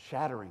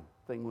shattering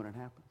thing when it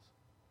happens.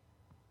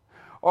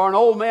 Or an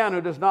old man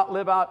who does not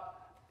live out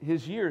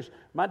his years.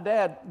 My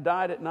dad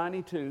died at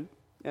 92,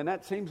 and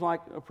that seems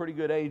like a pretty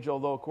good age,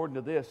 although according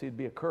to this, he'd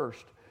be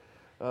accursed.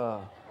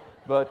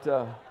 But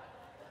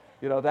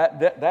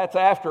that's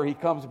after he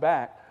comes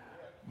back.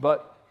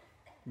 But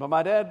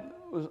my dad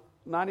was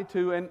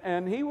 92,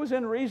 and he was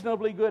in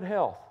reasonably good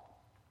health,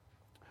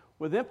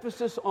 with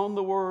emphasis on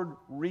the word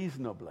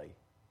reasonably.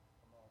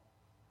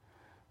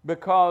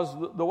 Because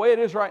the way it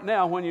is right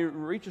now, when you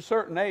reach a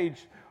certain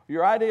age,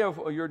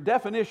 your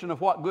definition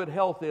of what good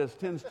health is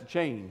tends to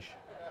change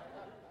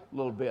a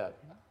little bit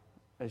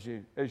as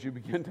you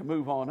begin to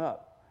move on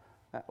up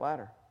that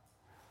ladder.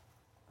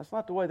 That's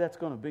not the way that's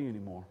going to be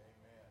anymore.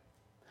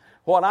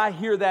 What I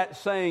hear that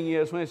saying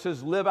is, when it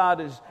says live out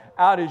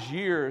his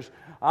years,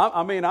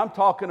 I'm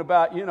talking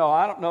about,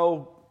 I don't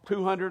know,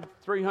 200,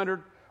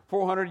 300,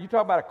 400. You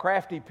talk about a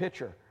crafty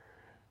pitcher.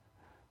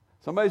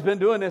 Somebody's been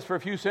doing this for a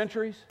few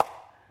centuries.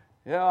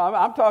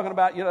 I'm talking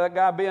about, that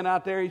guy being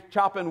out there, he's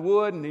chopping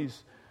wood, and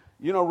he's,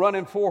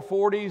 running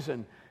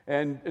 440s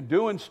and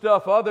doing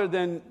stuff other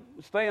than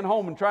staying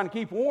home and trying to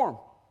keep warm.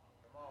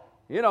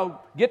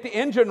 Get the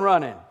engine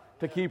running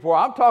to keep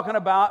warm. I'm talking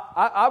about,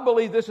 I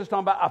believe this is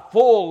talking about a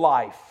full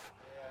life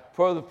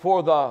for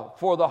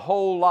the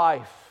whole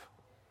life.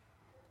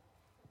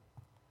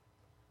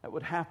 That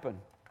would happen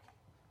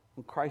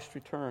when Christ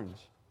returns.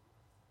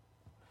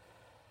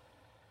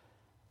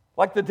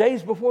 Like the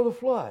days before the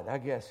flood, I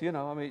guess. Do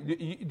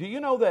you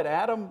know that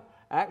Adam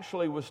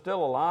actually was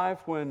still alive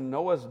when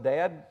Noah's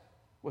dad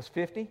was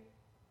 50?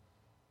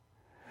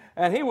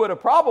 And he would have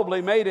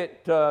probably made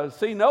it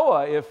see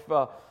Noah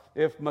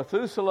if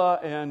Methuselah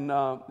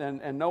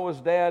and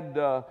Noah's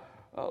dad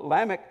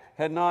Lamech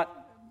had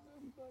not,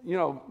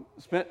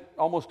 spent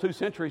almost 2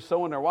 centuries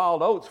sowing their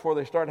wild oats before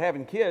they started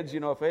having kids.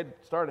 If they'd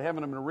started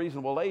having them at a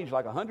reasonable age,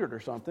 like 100 or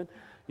something,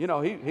 he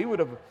would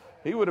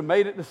have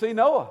made it to see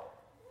Noah.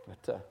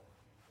 But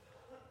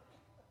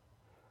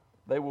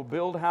they will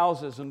build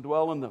houses and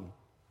dwell in them.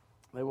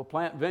 They will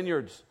plant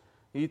vineyards,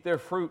 eat their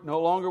fruit. No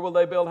longer will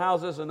they build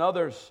houses and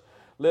others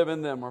live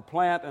in them, or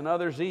plant and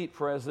others eat.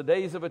 For as the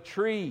days of a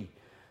tree,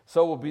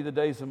 so will be the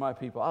days of my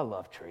people. I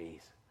love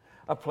trees.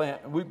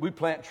 We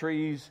plant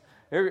trees.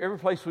 Every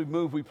place we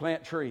move, we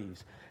plant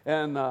trees.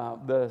 And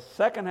the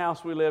second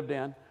house we lived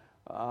in,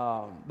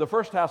 the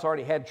first house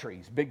already had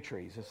trees, big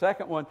trees. The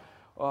second one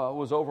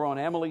was over on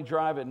Emily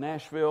Drive in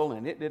Nashville,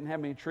 and it didn't have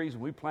many trees,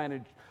 and we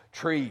planted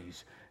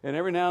trees. And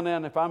every now and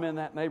then, if I'm in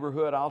that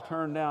neighborhood, I'll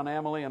turn down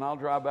Emily and I'll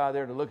drive by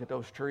there to look at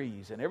those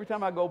trees. And every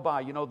time I go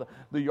by,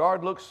 the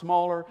yard looks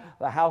smaller,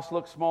 the house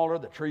looks smaller,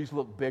 the trees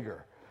look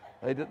bigger.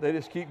 They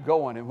just keep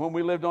going. And when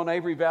we lived on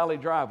Avery Valley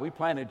Drive, we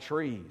planted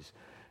trees.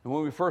 And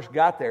when we first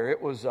got there,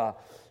 it was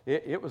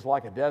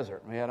like a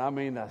desert, man. I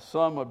mean, the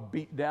sun would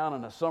beat down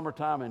in the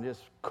summertime and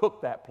just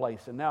cook that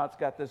place. And now it's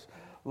got this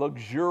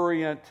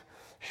luxuriant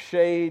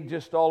shade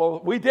just all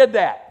over. We did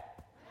that.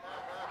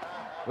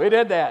 We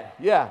did that.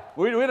 Yeah.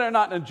 We're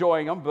not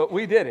enjoying them, but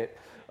we did it.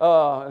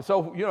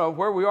 So,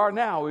 where we are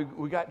now,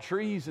 we got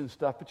trees and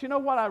stuff. But you know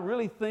what I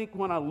really think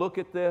when I look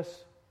at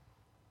this?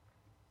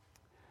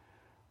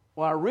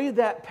 When I read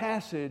that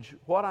passage,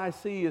 what I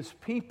see is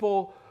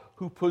people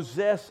who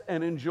possess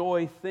and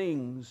enjoy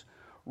things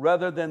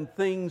rather than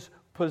things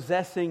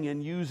possessing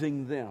and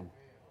using them.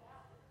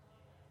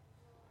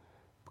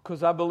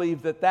 Because I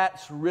believe that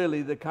that's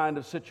really the kind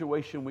of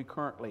situation we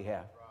currently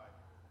have.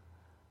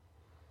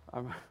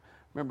 I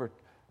remember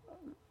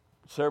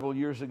several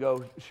years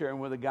ago sharing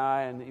with a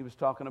guy, and he was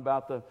talking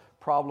about the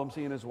problems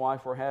he and his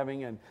wife were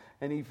having, and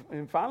he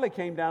finally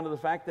came down to the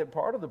fact that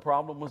part of the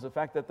problem was the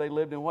fact that they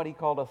lived in what he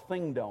called a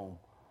thing dome.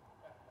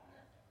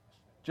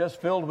 Just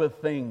filled with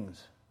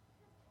things.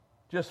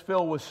 Just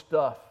filled with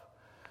stuff.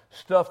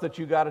 Stuff that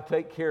you got to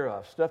take care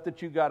of. Stuff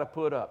that you got to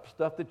put up.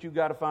 Stuff that you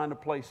got to find a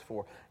place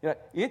for.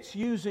 It's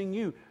using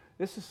you.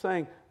 This is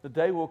saying the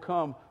day will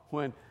come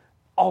when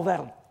all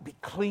that'll be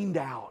cleaned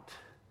out.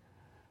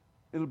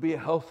 It'll be a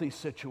healthy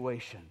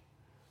situation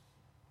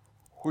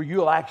where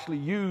you'll actually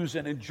use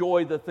and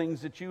enjoy the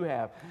things that you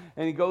have.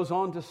 And he goes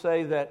on to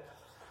say that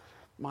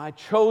my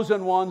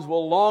chosen ones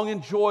will long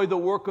enjoy the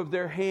work of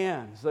their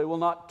hands. They will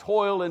not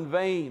toil in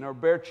vain or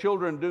bear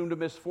children doomed to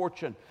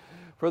misfortune.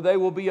 For they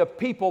will be a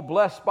people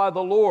blessed by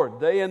the Lord,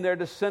 they and their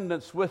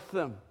descendants with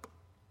them.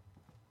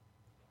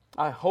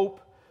 I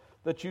hope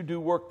that you do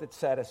work that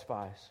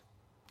satisfies.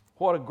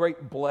 What a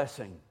great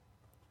blessing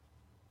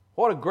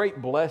What a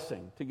great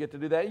blessing to get to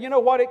do that. You know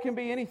what? It can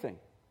be anything.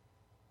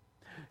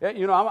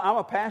 You know, I'm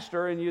a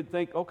pastor, and you'd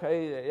think,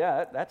 okay,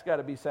 yeah, that's got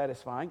to be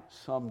satisfying.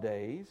 Some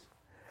days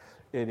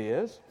it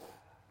is.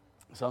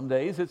 Some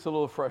days it's a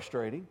little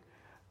frustrating.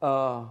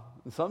 And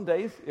some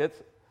days it's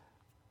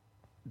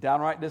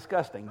downright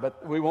disgusting,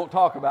 but we won't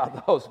talk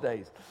about those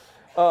days.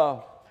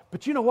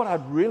 But you know what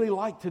I'd really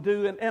like to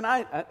do,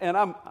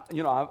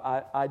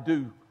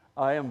 I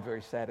am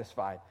very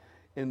satisfied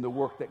in the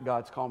work that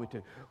God's called me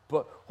to.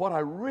 But what I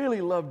really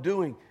love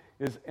doing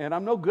is, and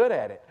I'm no good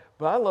at it,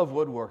 but I love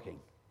woodworking.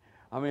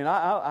 I mean,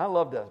 I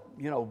love to,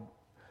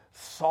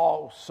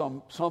 saw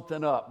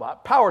something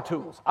up. Power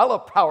tools. I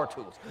love power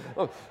tools.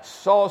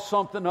 Saw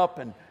something up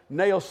and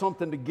nail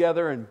something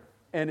together,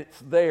 and it's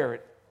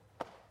there.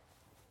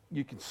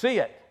 You can see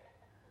it.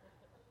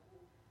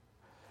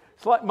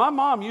 It's like my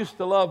mom used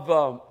to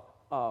love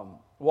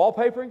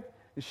wallpapering,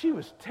 and she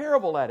was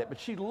terrible at it, but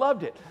she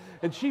loved it.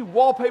 And she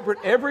wallpapered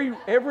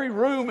every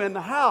room in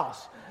the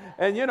house.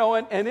 And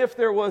and if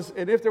there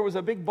was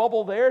a big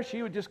bubble there,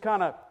 she would just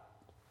kind of,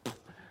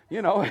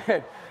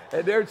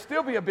 and there'd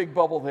still be a big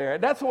bubble there.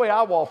 And that's the way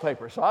I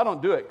wallpaper. So I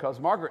don't do it because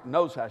Margaret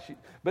knows how she.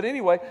 But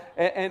anyway,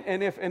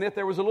 and if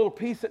there was a little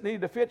piece that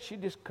needed to fit,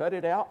 she'd just cut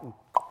it out and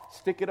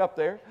stick it up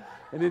there.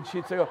 And then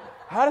she'd say,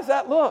 "How does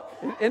that look?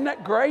 Isn't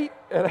that great?"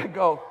 And I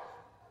go,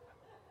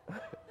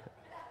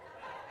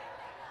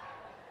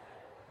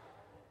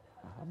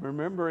 I'm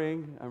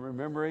remembering,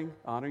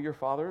 honor your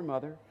father and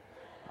mother.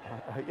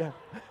 Yeah.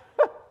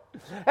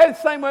 And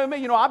the same way with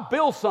me, I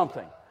build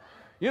something.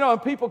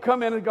 And people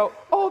come in and go,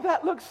 "Oh,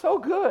 that looks so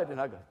good."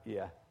 And I go,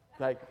 "Yeah,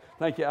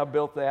 thank you, I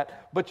built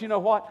that." But you know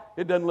what?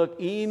 It doesn't look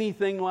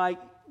anything like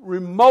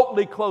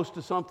remotely close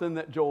to something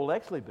that Joel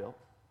Exley built.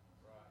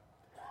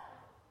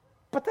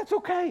 But that's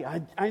okay.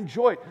 I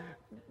enjoy it.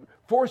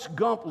 Forrest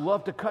Gump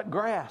loved to cut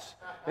grass.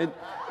 And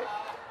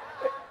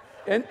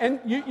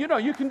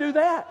you can do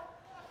that.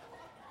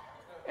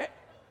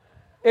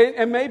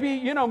 And maybe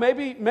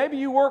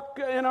you work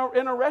in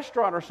a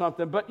restaurant or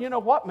something, but you know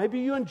what? Maybe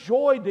you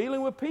enjoy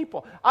dealing with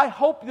people. I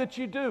hope that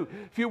you do.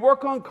 If you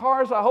work on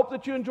cars, I hope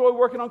that you enjoy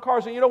working on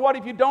cars. And you know what?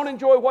 If you don't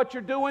enjoy what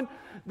you're doing,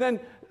 then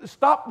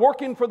stop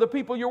working for the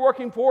people you're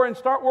working for and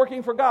start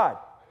working for God.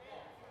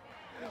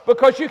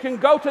 Because you can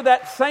go to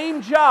that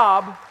same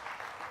job,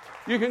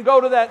 and you can go,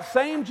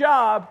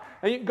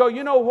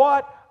 "You know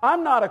what?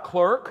 I'm not a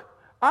clerk.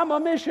 I'm a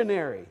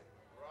missionary.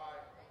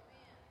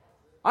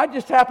 I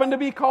just happen to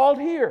be called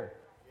here."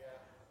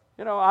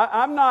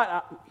 I'm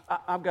out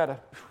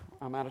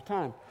of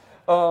time.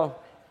 I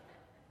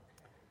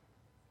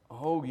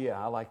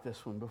like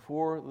this one.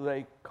 "Before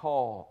they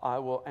call, I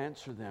will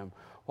answer them.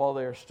 While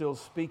they are still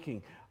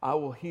speaking, I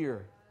will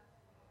hear."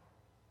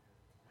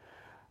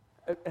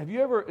 Have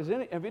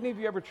any of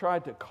you ever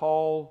tried to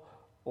call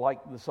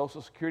like the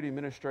Social Security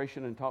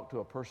Administration and talk to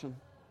a person?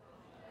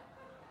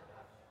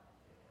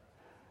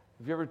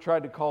 Have you ever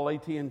tried to call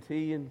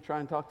AT&T and try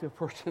and talk to a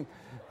person?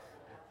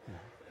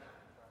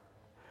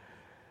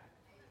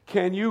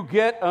 Can you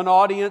get an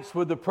audience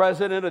with the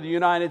President of the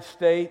United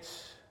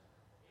States?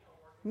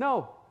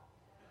 No.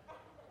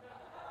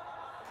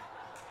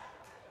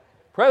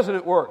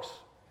 President works.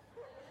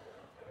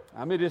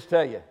 Let me just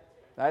tell you,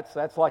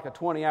 that's like a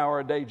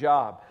 20-hour-a-day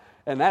job.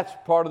 And that's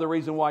part of the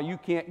reason why you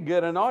can't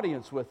get an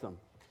audience with them.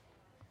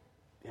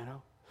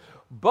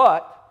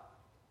 But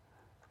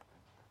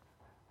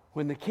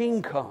when the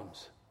King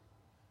comes,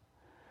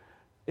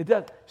 it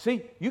does.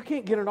 See, you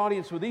can't get an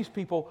audience with these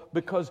people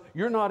because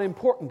you're not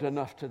important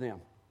enough to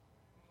them.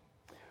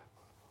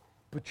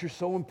 But you're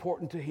so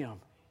important to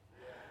Him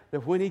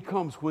that when He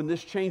comes, when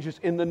this changes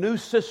in the new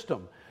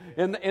system,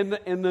 in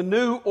the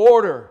new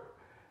order,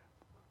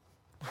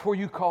 before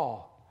you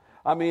call,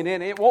 and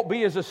it won't be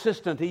His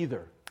assistant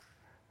either.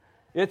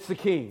 It's the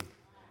King.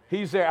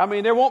 He's there.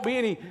 There won't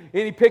be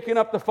any picking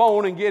up the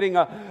phone and getting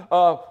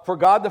for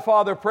God the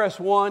Father, press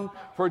 1.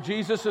 For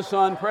Jesus the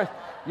Son, press...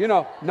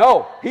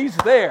 No. He's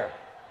there.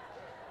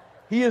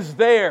 He is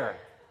there.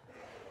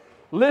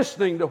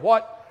 Listening to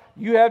what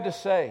you have to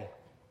say.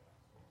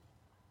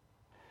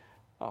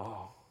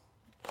 Oh.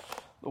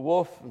 The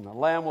wolf and the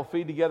lamb will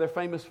feed together.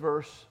 Famous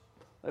verse.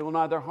 They will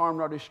neither harm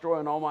nor destroy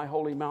on all my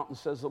holy mountain,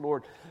 says the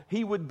Lord.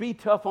 He would be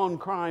tough on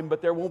crime,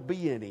 but there won't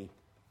be any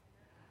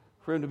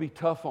for Him to be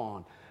tough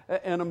on.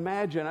 And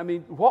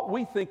imagine, what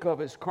we think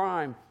of as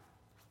crime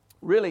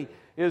really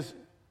is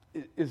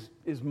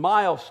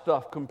mild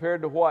stuff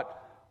compared to what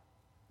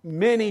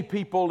many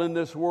people in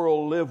this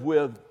world live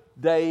with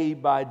day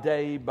by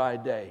day by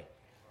day,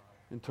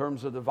 in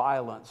terms of the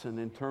violence and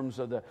in terms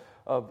of the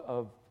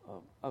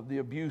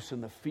abuse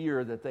and the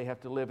fear that they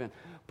have to live in.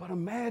 But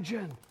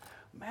imagine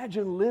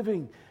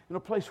living in a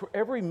place where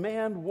every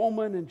man,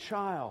 woman, and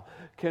child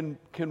can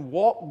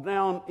walk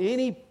down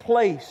any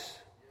place,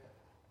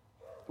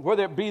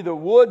 whether it be the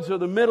woods or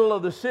the middle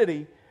of the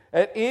city,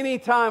 at any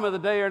time of the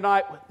day or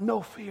night with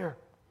no fear.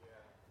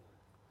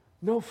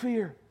 No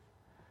fear.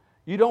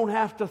 You don't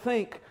have to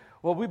think,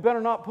 well, we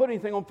better not put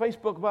anything on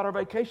Facebook about our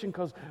vacation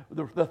because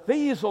the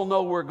thieves will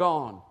know we're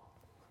gone.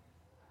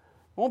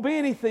 Won't be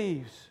any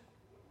thieves.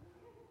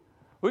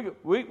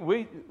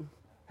 We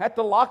had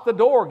to lock the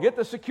door, get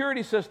the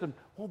security system.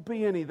 Won't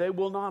be any. They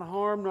will not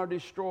harm nor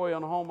destroy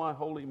on all my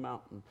holy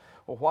mountain.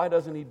 Well, why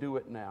doesn't He do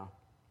it now?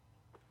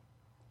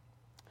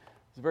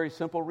 It's a very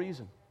simple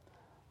reason.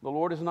 The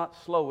Lord is not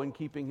slow in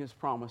keeping His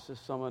promises.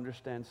 Some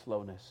understand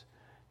slowness.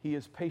 He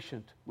is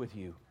patient with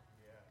you,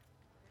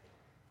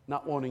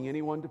 not wanting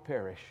anyone to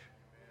perish,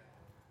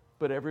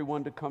 but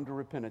everyone to come to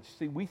repentance.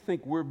 See, we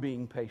think we're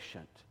being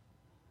patient.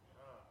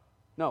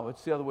 No,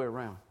 it's the other way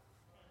around.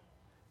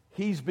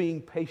 He's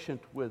being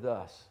patient with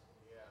us.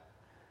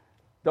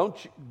 Don't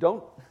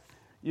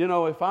you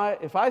know, if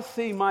I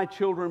see my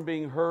children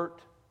being hurt,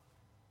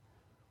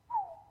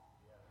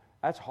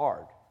 that's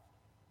hard.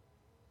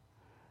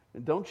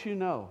 And don't you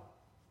know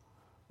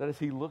that as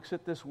He looks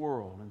at this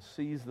world and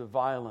sees the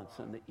violence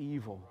and the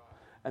evil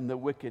and the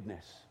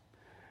wickedness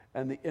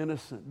and the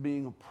innocent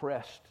being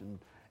oppressed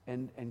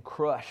and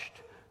crushed,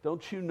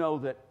 don't you know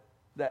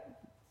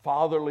that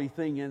fatherly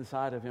thing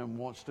inside of Him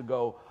wants to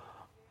go,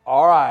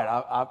 all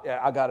right,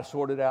 I got to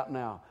sort it out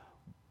now.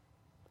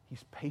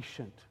 He's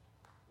patient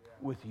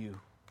with you,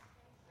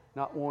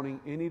 not wanting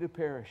any to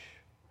perish,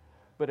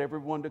 but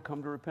everyone to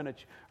come to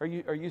repentance. Are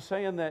you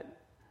saying that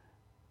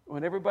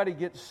when everybody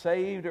gets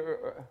saved,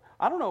 or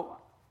I don't know,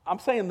 I'm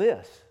saying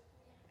this.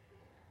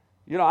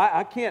 You know,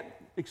 I can't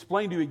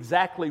explain to you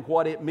exactly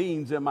what it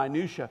means in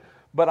minutia,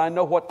 but I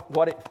know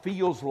what it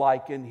feels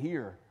like in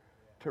here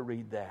to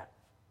read that.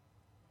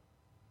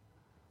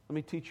 Let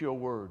me teach you a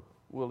word.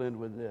 We'll end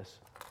with this.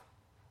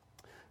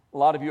 A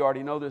lot of you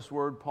already know this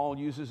word. Paul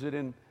uses it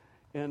in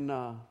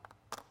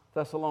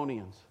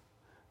Thessalonians.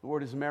 The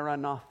word is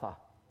Maranatha.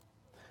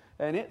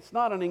 And it's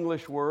not an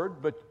English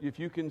word, but if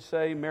you can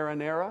say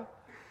marinara,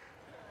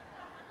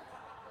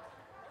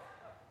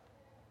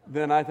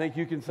 then I think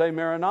you can say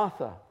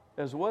Maranatha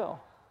as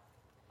well.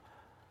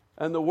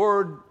 And the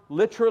word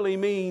literally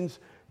means,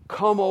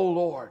 come, O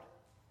Lord.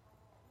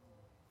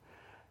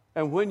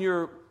 And when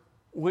you're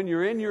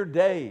in your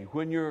day,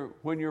 when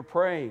you're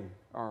praying,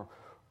 or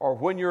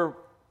when you're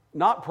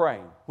not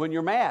praying, when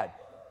you're mad,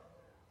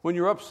 when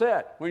you're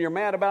upset, when you're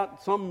mad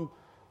about some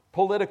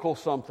political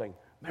something,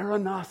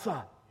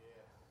 Maranatha.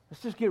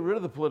 Let's just get rid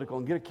of the political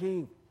and get a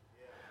king.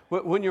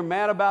 When you're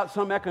mad about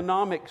some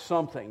economic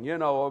something, you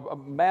know, or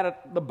mad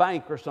at the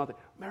bank or something,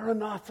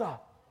 Maranatha.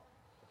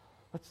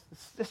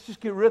 Let's just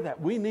get rid of that.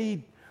 We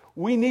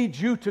need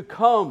you to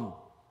come,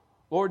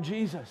 Lord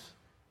Jesus.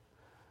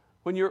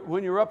 When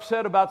you're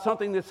upset about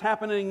something that's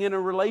happening in a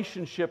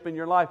relationship in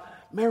your life,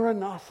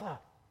 Maranatha.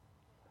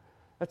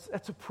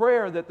 That's a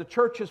prayer that the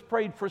church has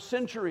prayed for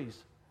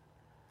centuries.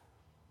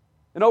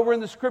 And over in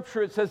the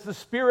Scripture it says, the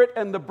Spirit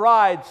and the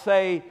bride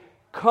say,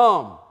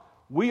 come.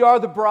 We are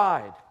the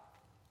bride.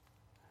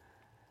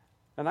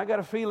 And I got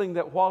a feeling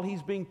that while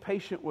He's being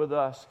patient with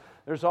us,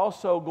 there's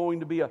also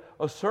going to be a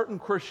certain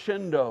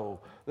crescendo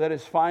that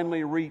is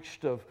finally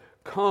reached of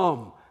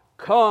come,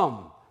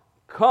 come,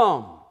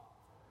 come.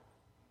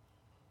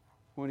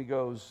 When He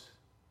goes,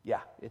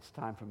 yeah, it's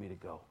time for me to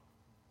go.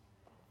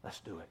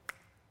 Let's do it.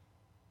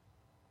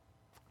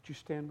 Would you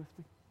stand with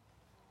me?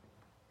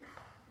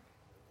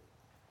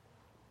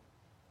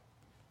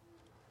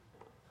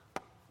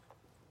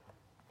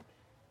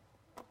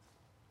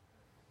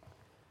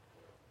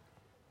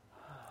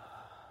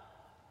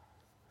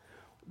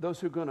 Those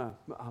who are going to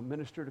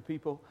minister to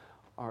people,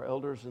 our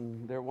elders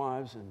and their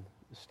wives and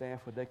the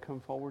staff, would they come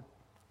forward?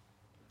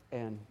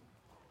 And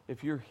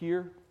if you're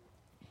here,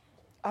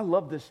 I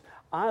love this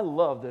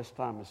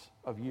time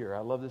of year.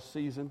 I love this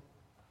season.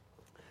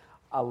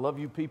 I love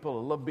you people.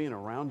 I love being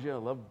around you. I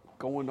love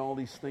going to all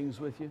these things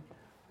with you.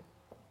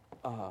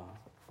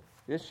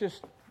 It's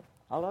just,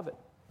 I love it.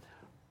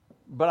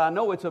 But I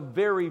know it's a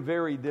very,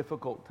 very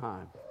difficult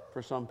time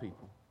for some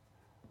people.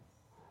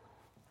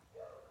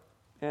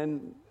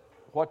 And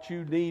what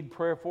you need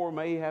prayer for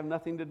may have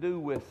nothing to do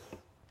with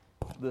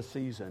the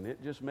season.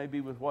 It just may be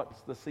with what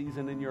the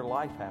season in your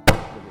life happens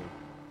to be.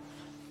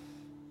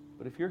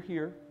 But if you're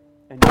here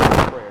and you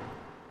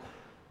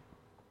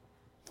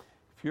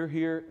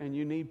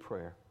need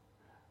prayer,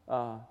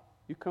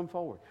 you come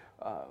forward.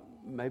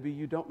 Maybe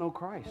you don't know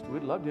Christ.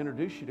 We'd love to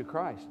introduce you to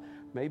Christ.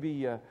 Maybe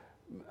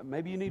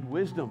you need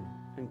wisdom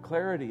and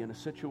clarity in a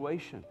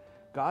situation.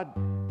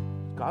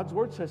 God's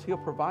Word says He'll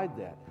provide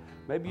that.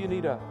 Maybe you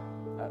need a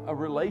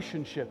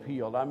relationship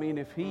healed. I mean,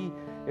 if he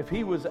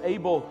was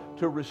able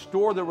to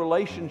restore the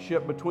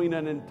relationship between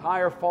an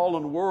entire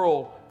fallen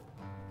world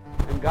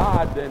and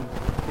God, then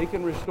He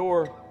can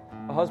restore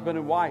a husband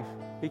and wife.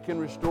 He can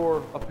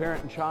restore a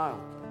parent and child.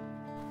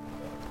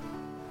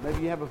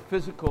 Maybe you have a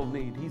physical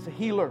need. He's a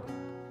healer.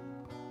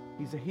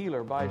 He's a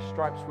healer. By His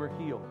stripes we're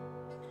healed.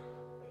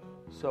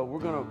 So we're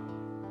going to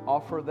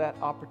offer that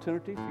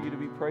opportunity for you to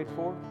be prayed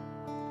for.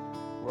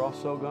 We're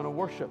also going to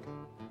worship.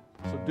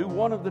 So do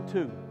one of the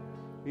two.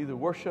 Either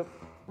worship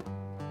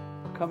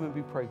or come and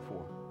be prayed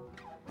for.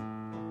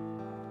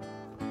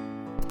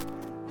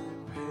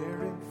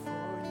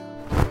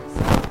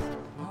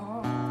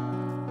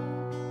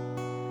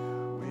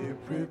 We're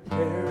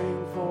preparing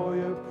for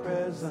your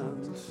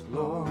presence,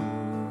 Lord.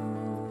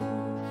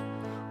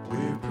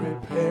 We're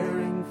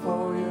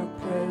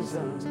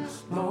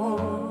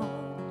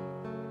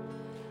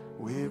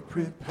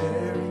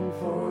preparing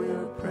for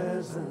your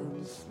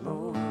presence,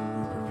 Lord.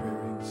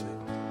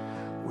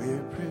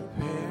 We're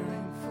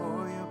preparing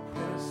for your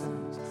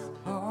presence,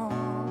 Lord.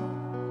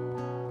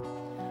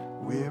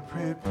 We're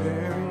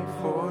preparing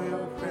for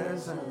your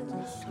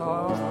presence,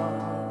 Lord.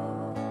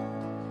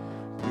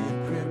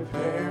 We're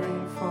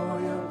preparing for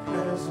your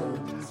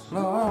presence,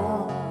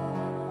 Lord.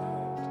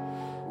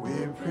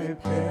 We're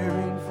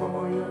preparing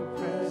for your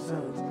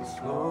presence,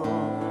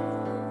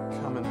 Lord.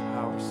 Come in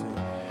power, sing.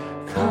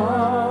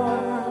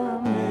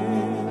 Come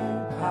in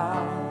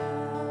power.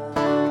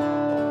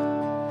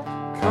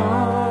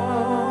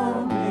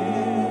 Come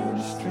in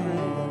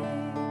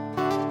strength.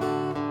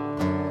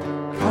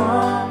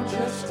 Come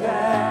just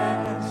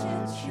as you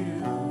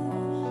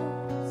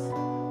choose,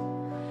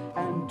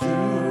 and do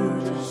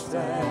just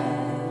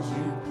as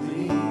you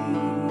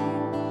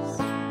please.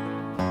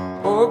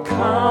 Oh,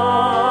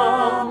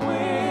 come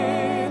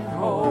with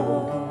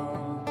hope.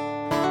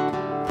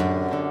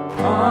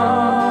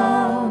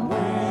 Come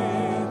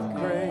with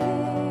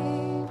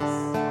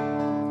grace.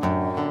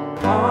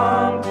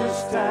 Come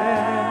just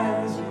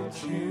as you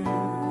choose.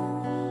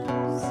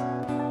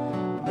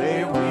 May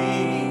we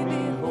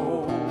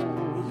behold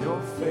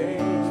your face.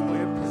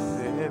 We're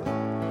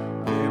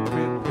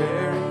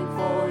preparing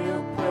for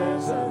your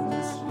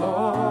presence,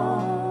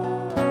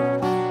 Lord.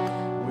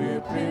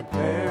 We're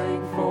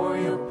preparing for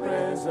your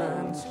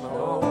presence,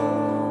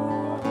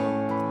 Lord.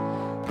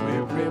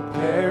 We're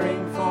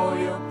preparing for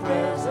your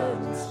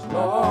presence,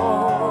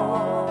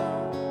 Lord.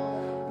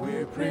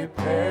 We're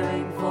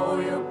preparing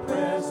for your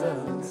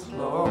presence,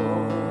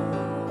 Lord.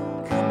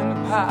 Come in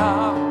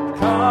power.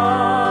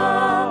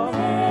 Come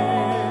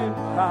in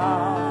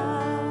power.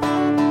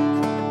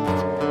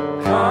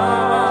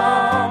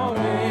 Come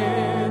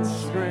in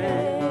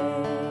strength.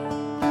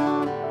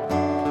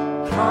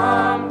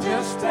 Come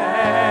just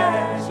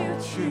as you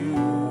choose,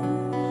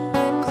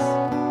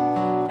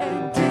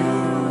 and do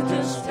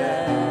just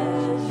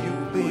as you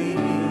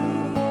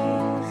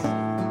please.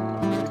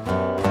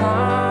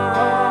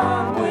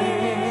 Come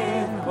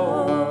with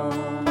hope.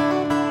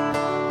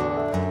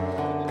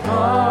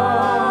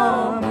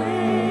 Come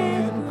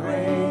with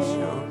grace,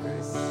 your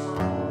grace.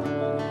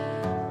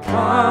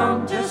 Come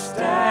just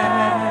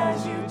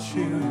as you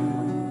choose.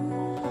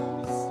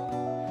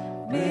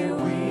 May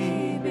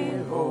we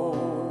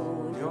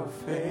behold your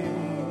face.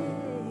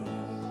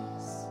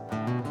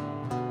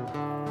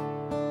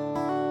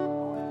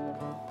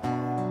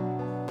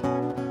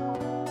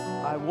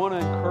 I want to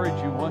encourage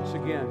you once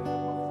again.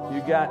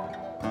 You got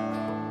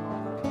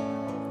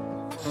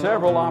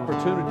several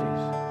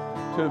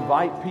opportunities to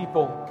invite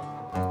people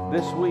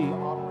this week.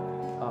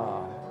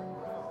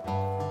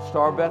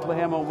 Star of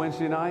Bethlehem on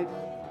Wednesday night,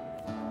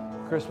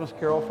 Christmas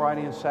Carol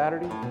Friday and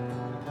Saturday.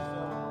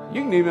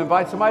 You can even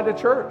invite somebody to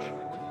church.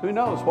 Who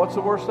knows? What's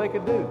the worst they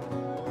could do?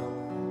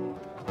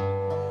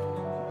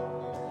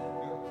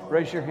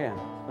 Raise your hand.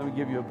 Let me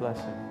give you a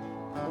blessing.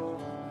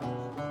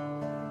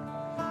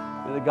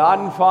 May the God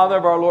and Father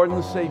of our Lord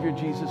and Savior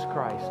Jesus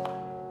Christ,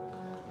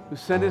 who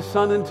sent His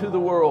Son into the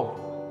world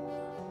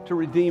to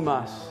redeem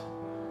us,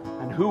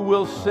 and who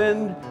will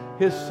send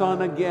His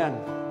Son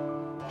again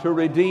to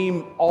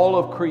redeem all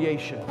of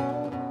creation.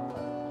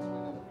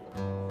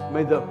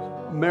 May the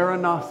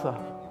Maranatha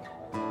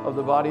of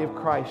the body of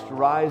Christ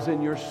rise in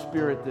your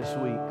spirit this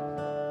week.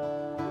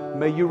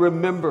 May you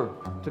remember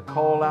to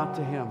call out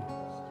to Him.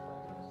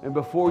 And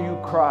before you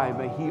cry,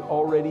 may He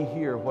already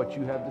hear what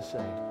you have to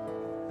say.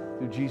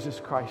 Through Jesus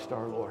Christ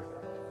our Lord.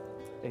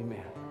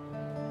 Amen.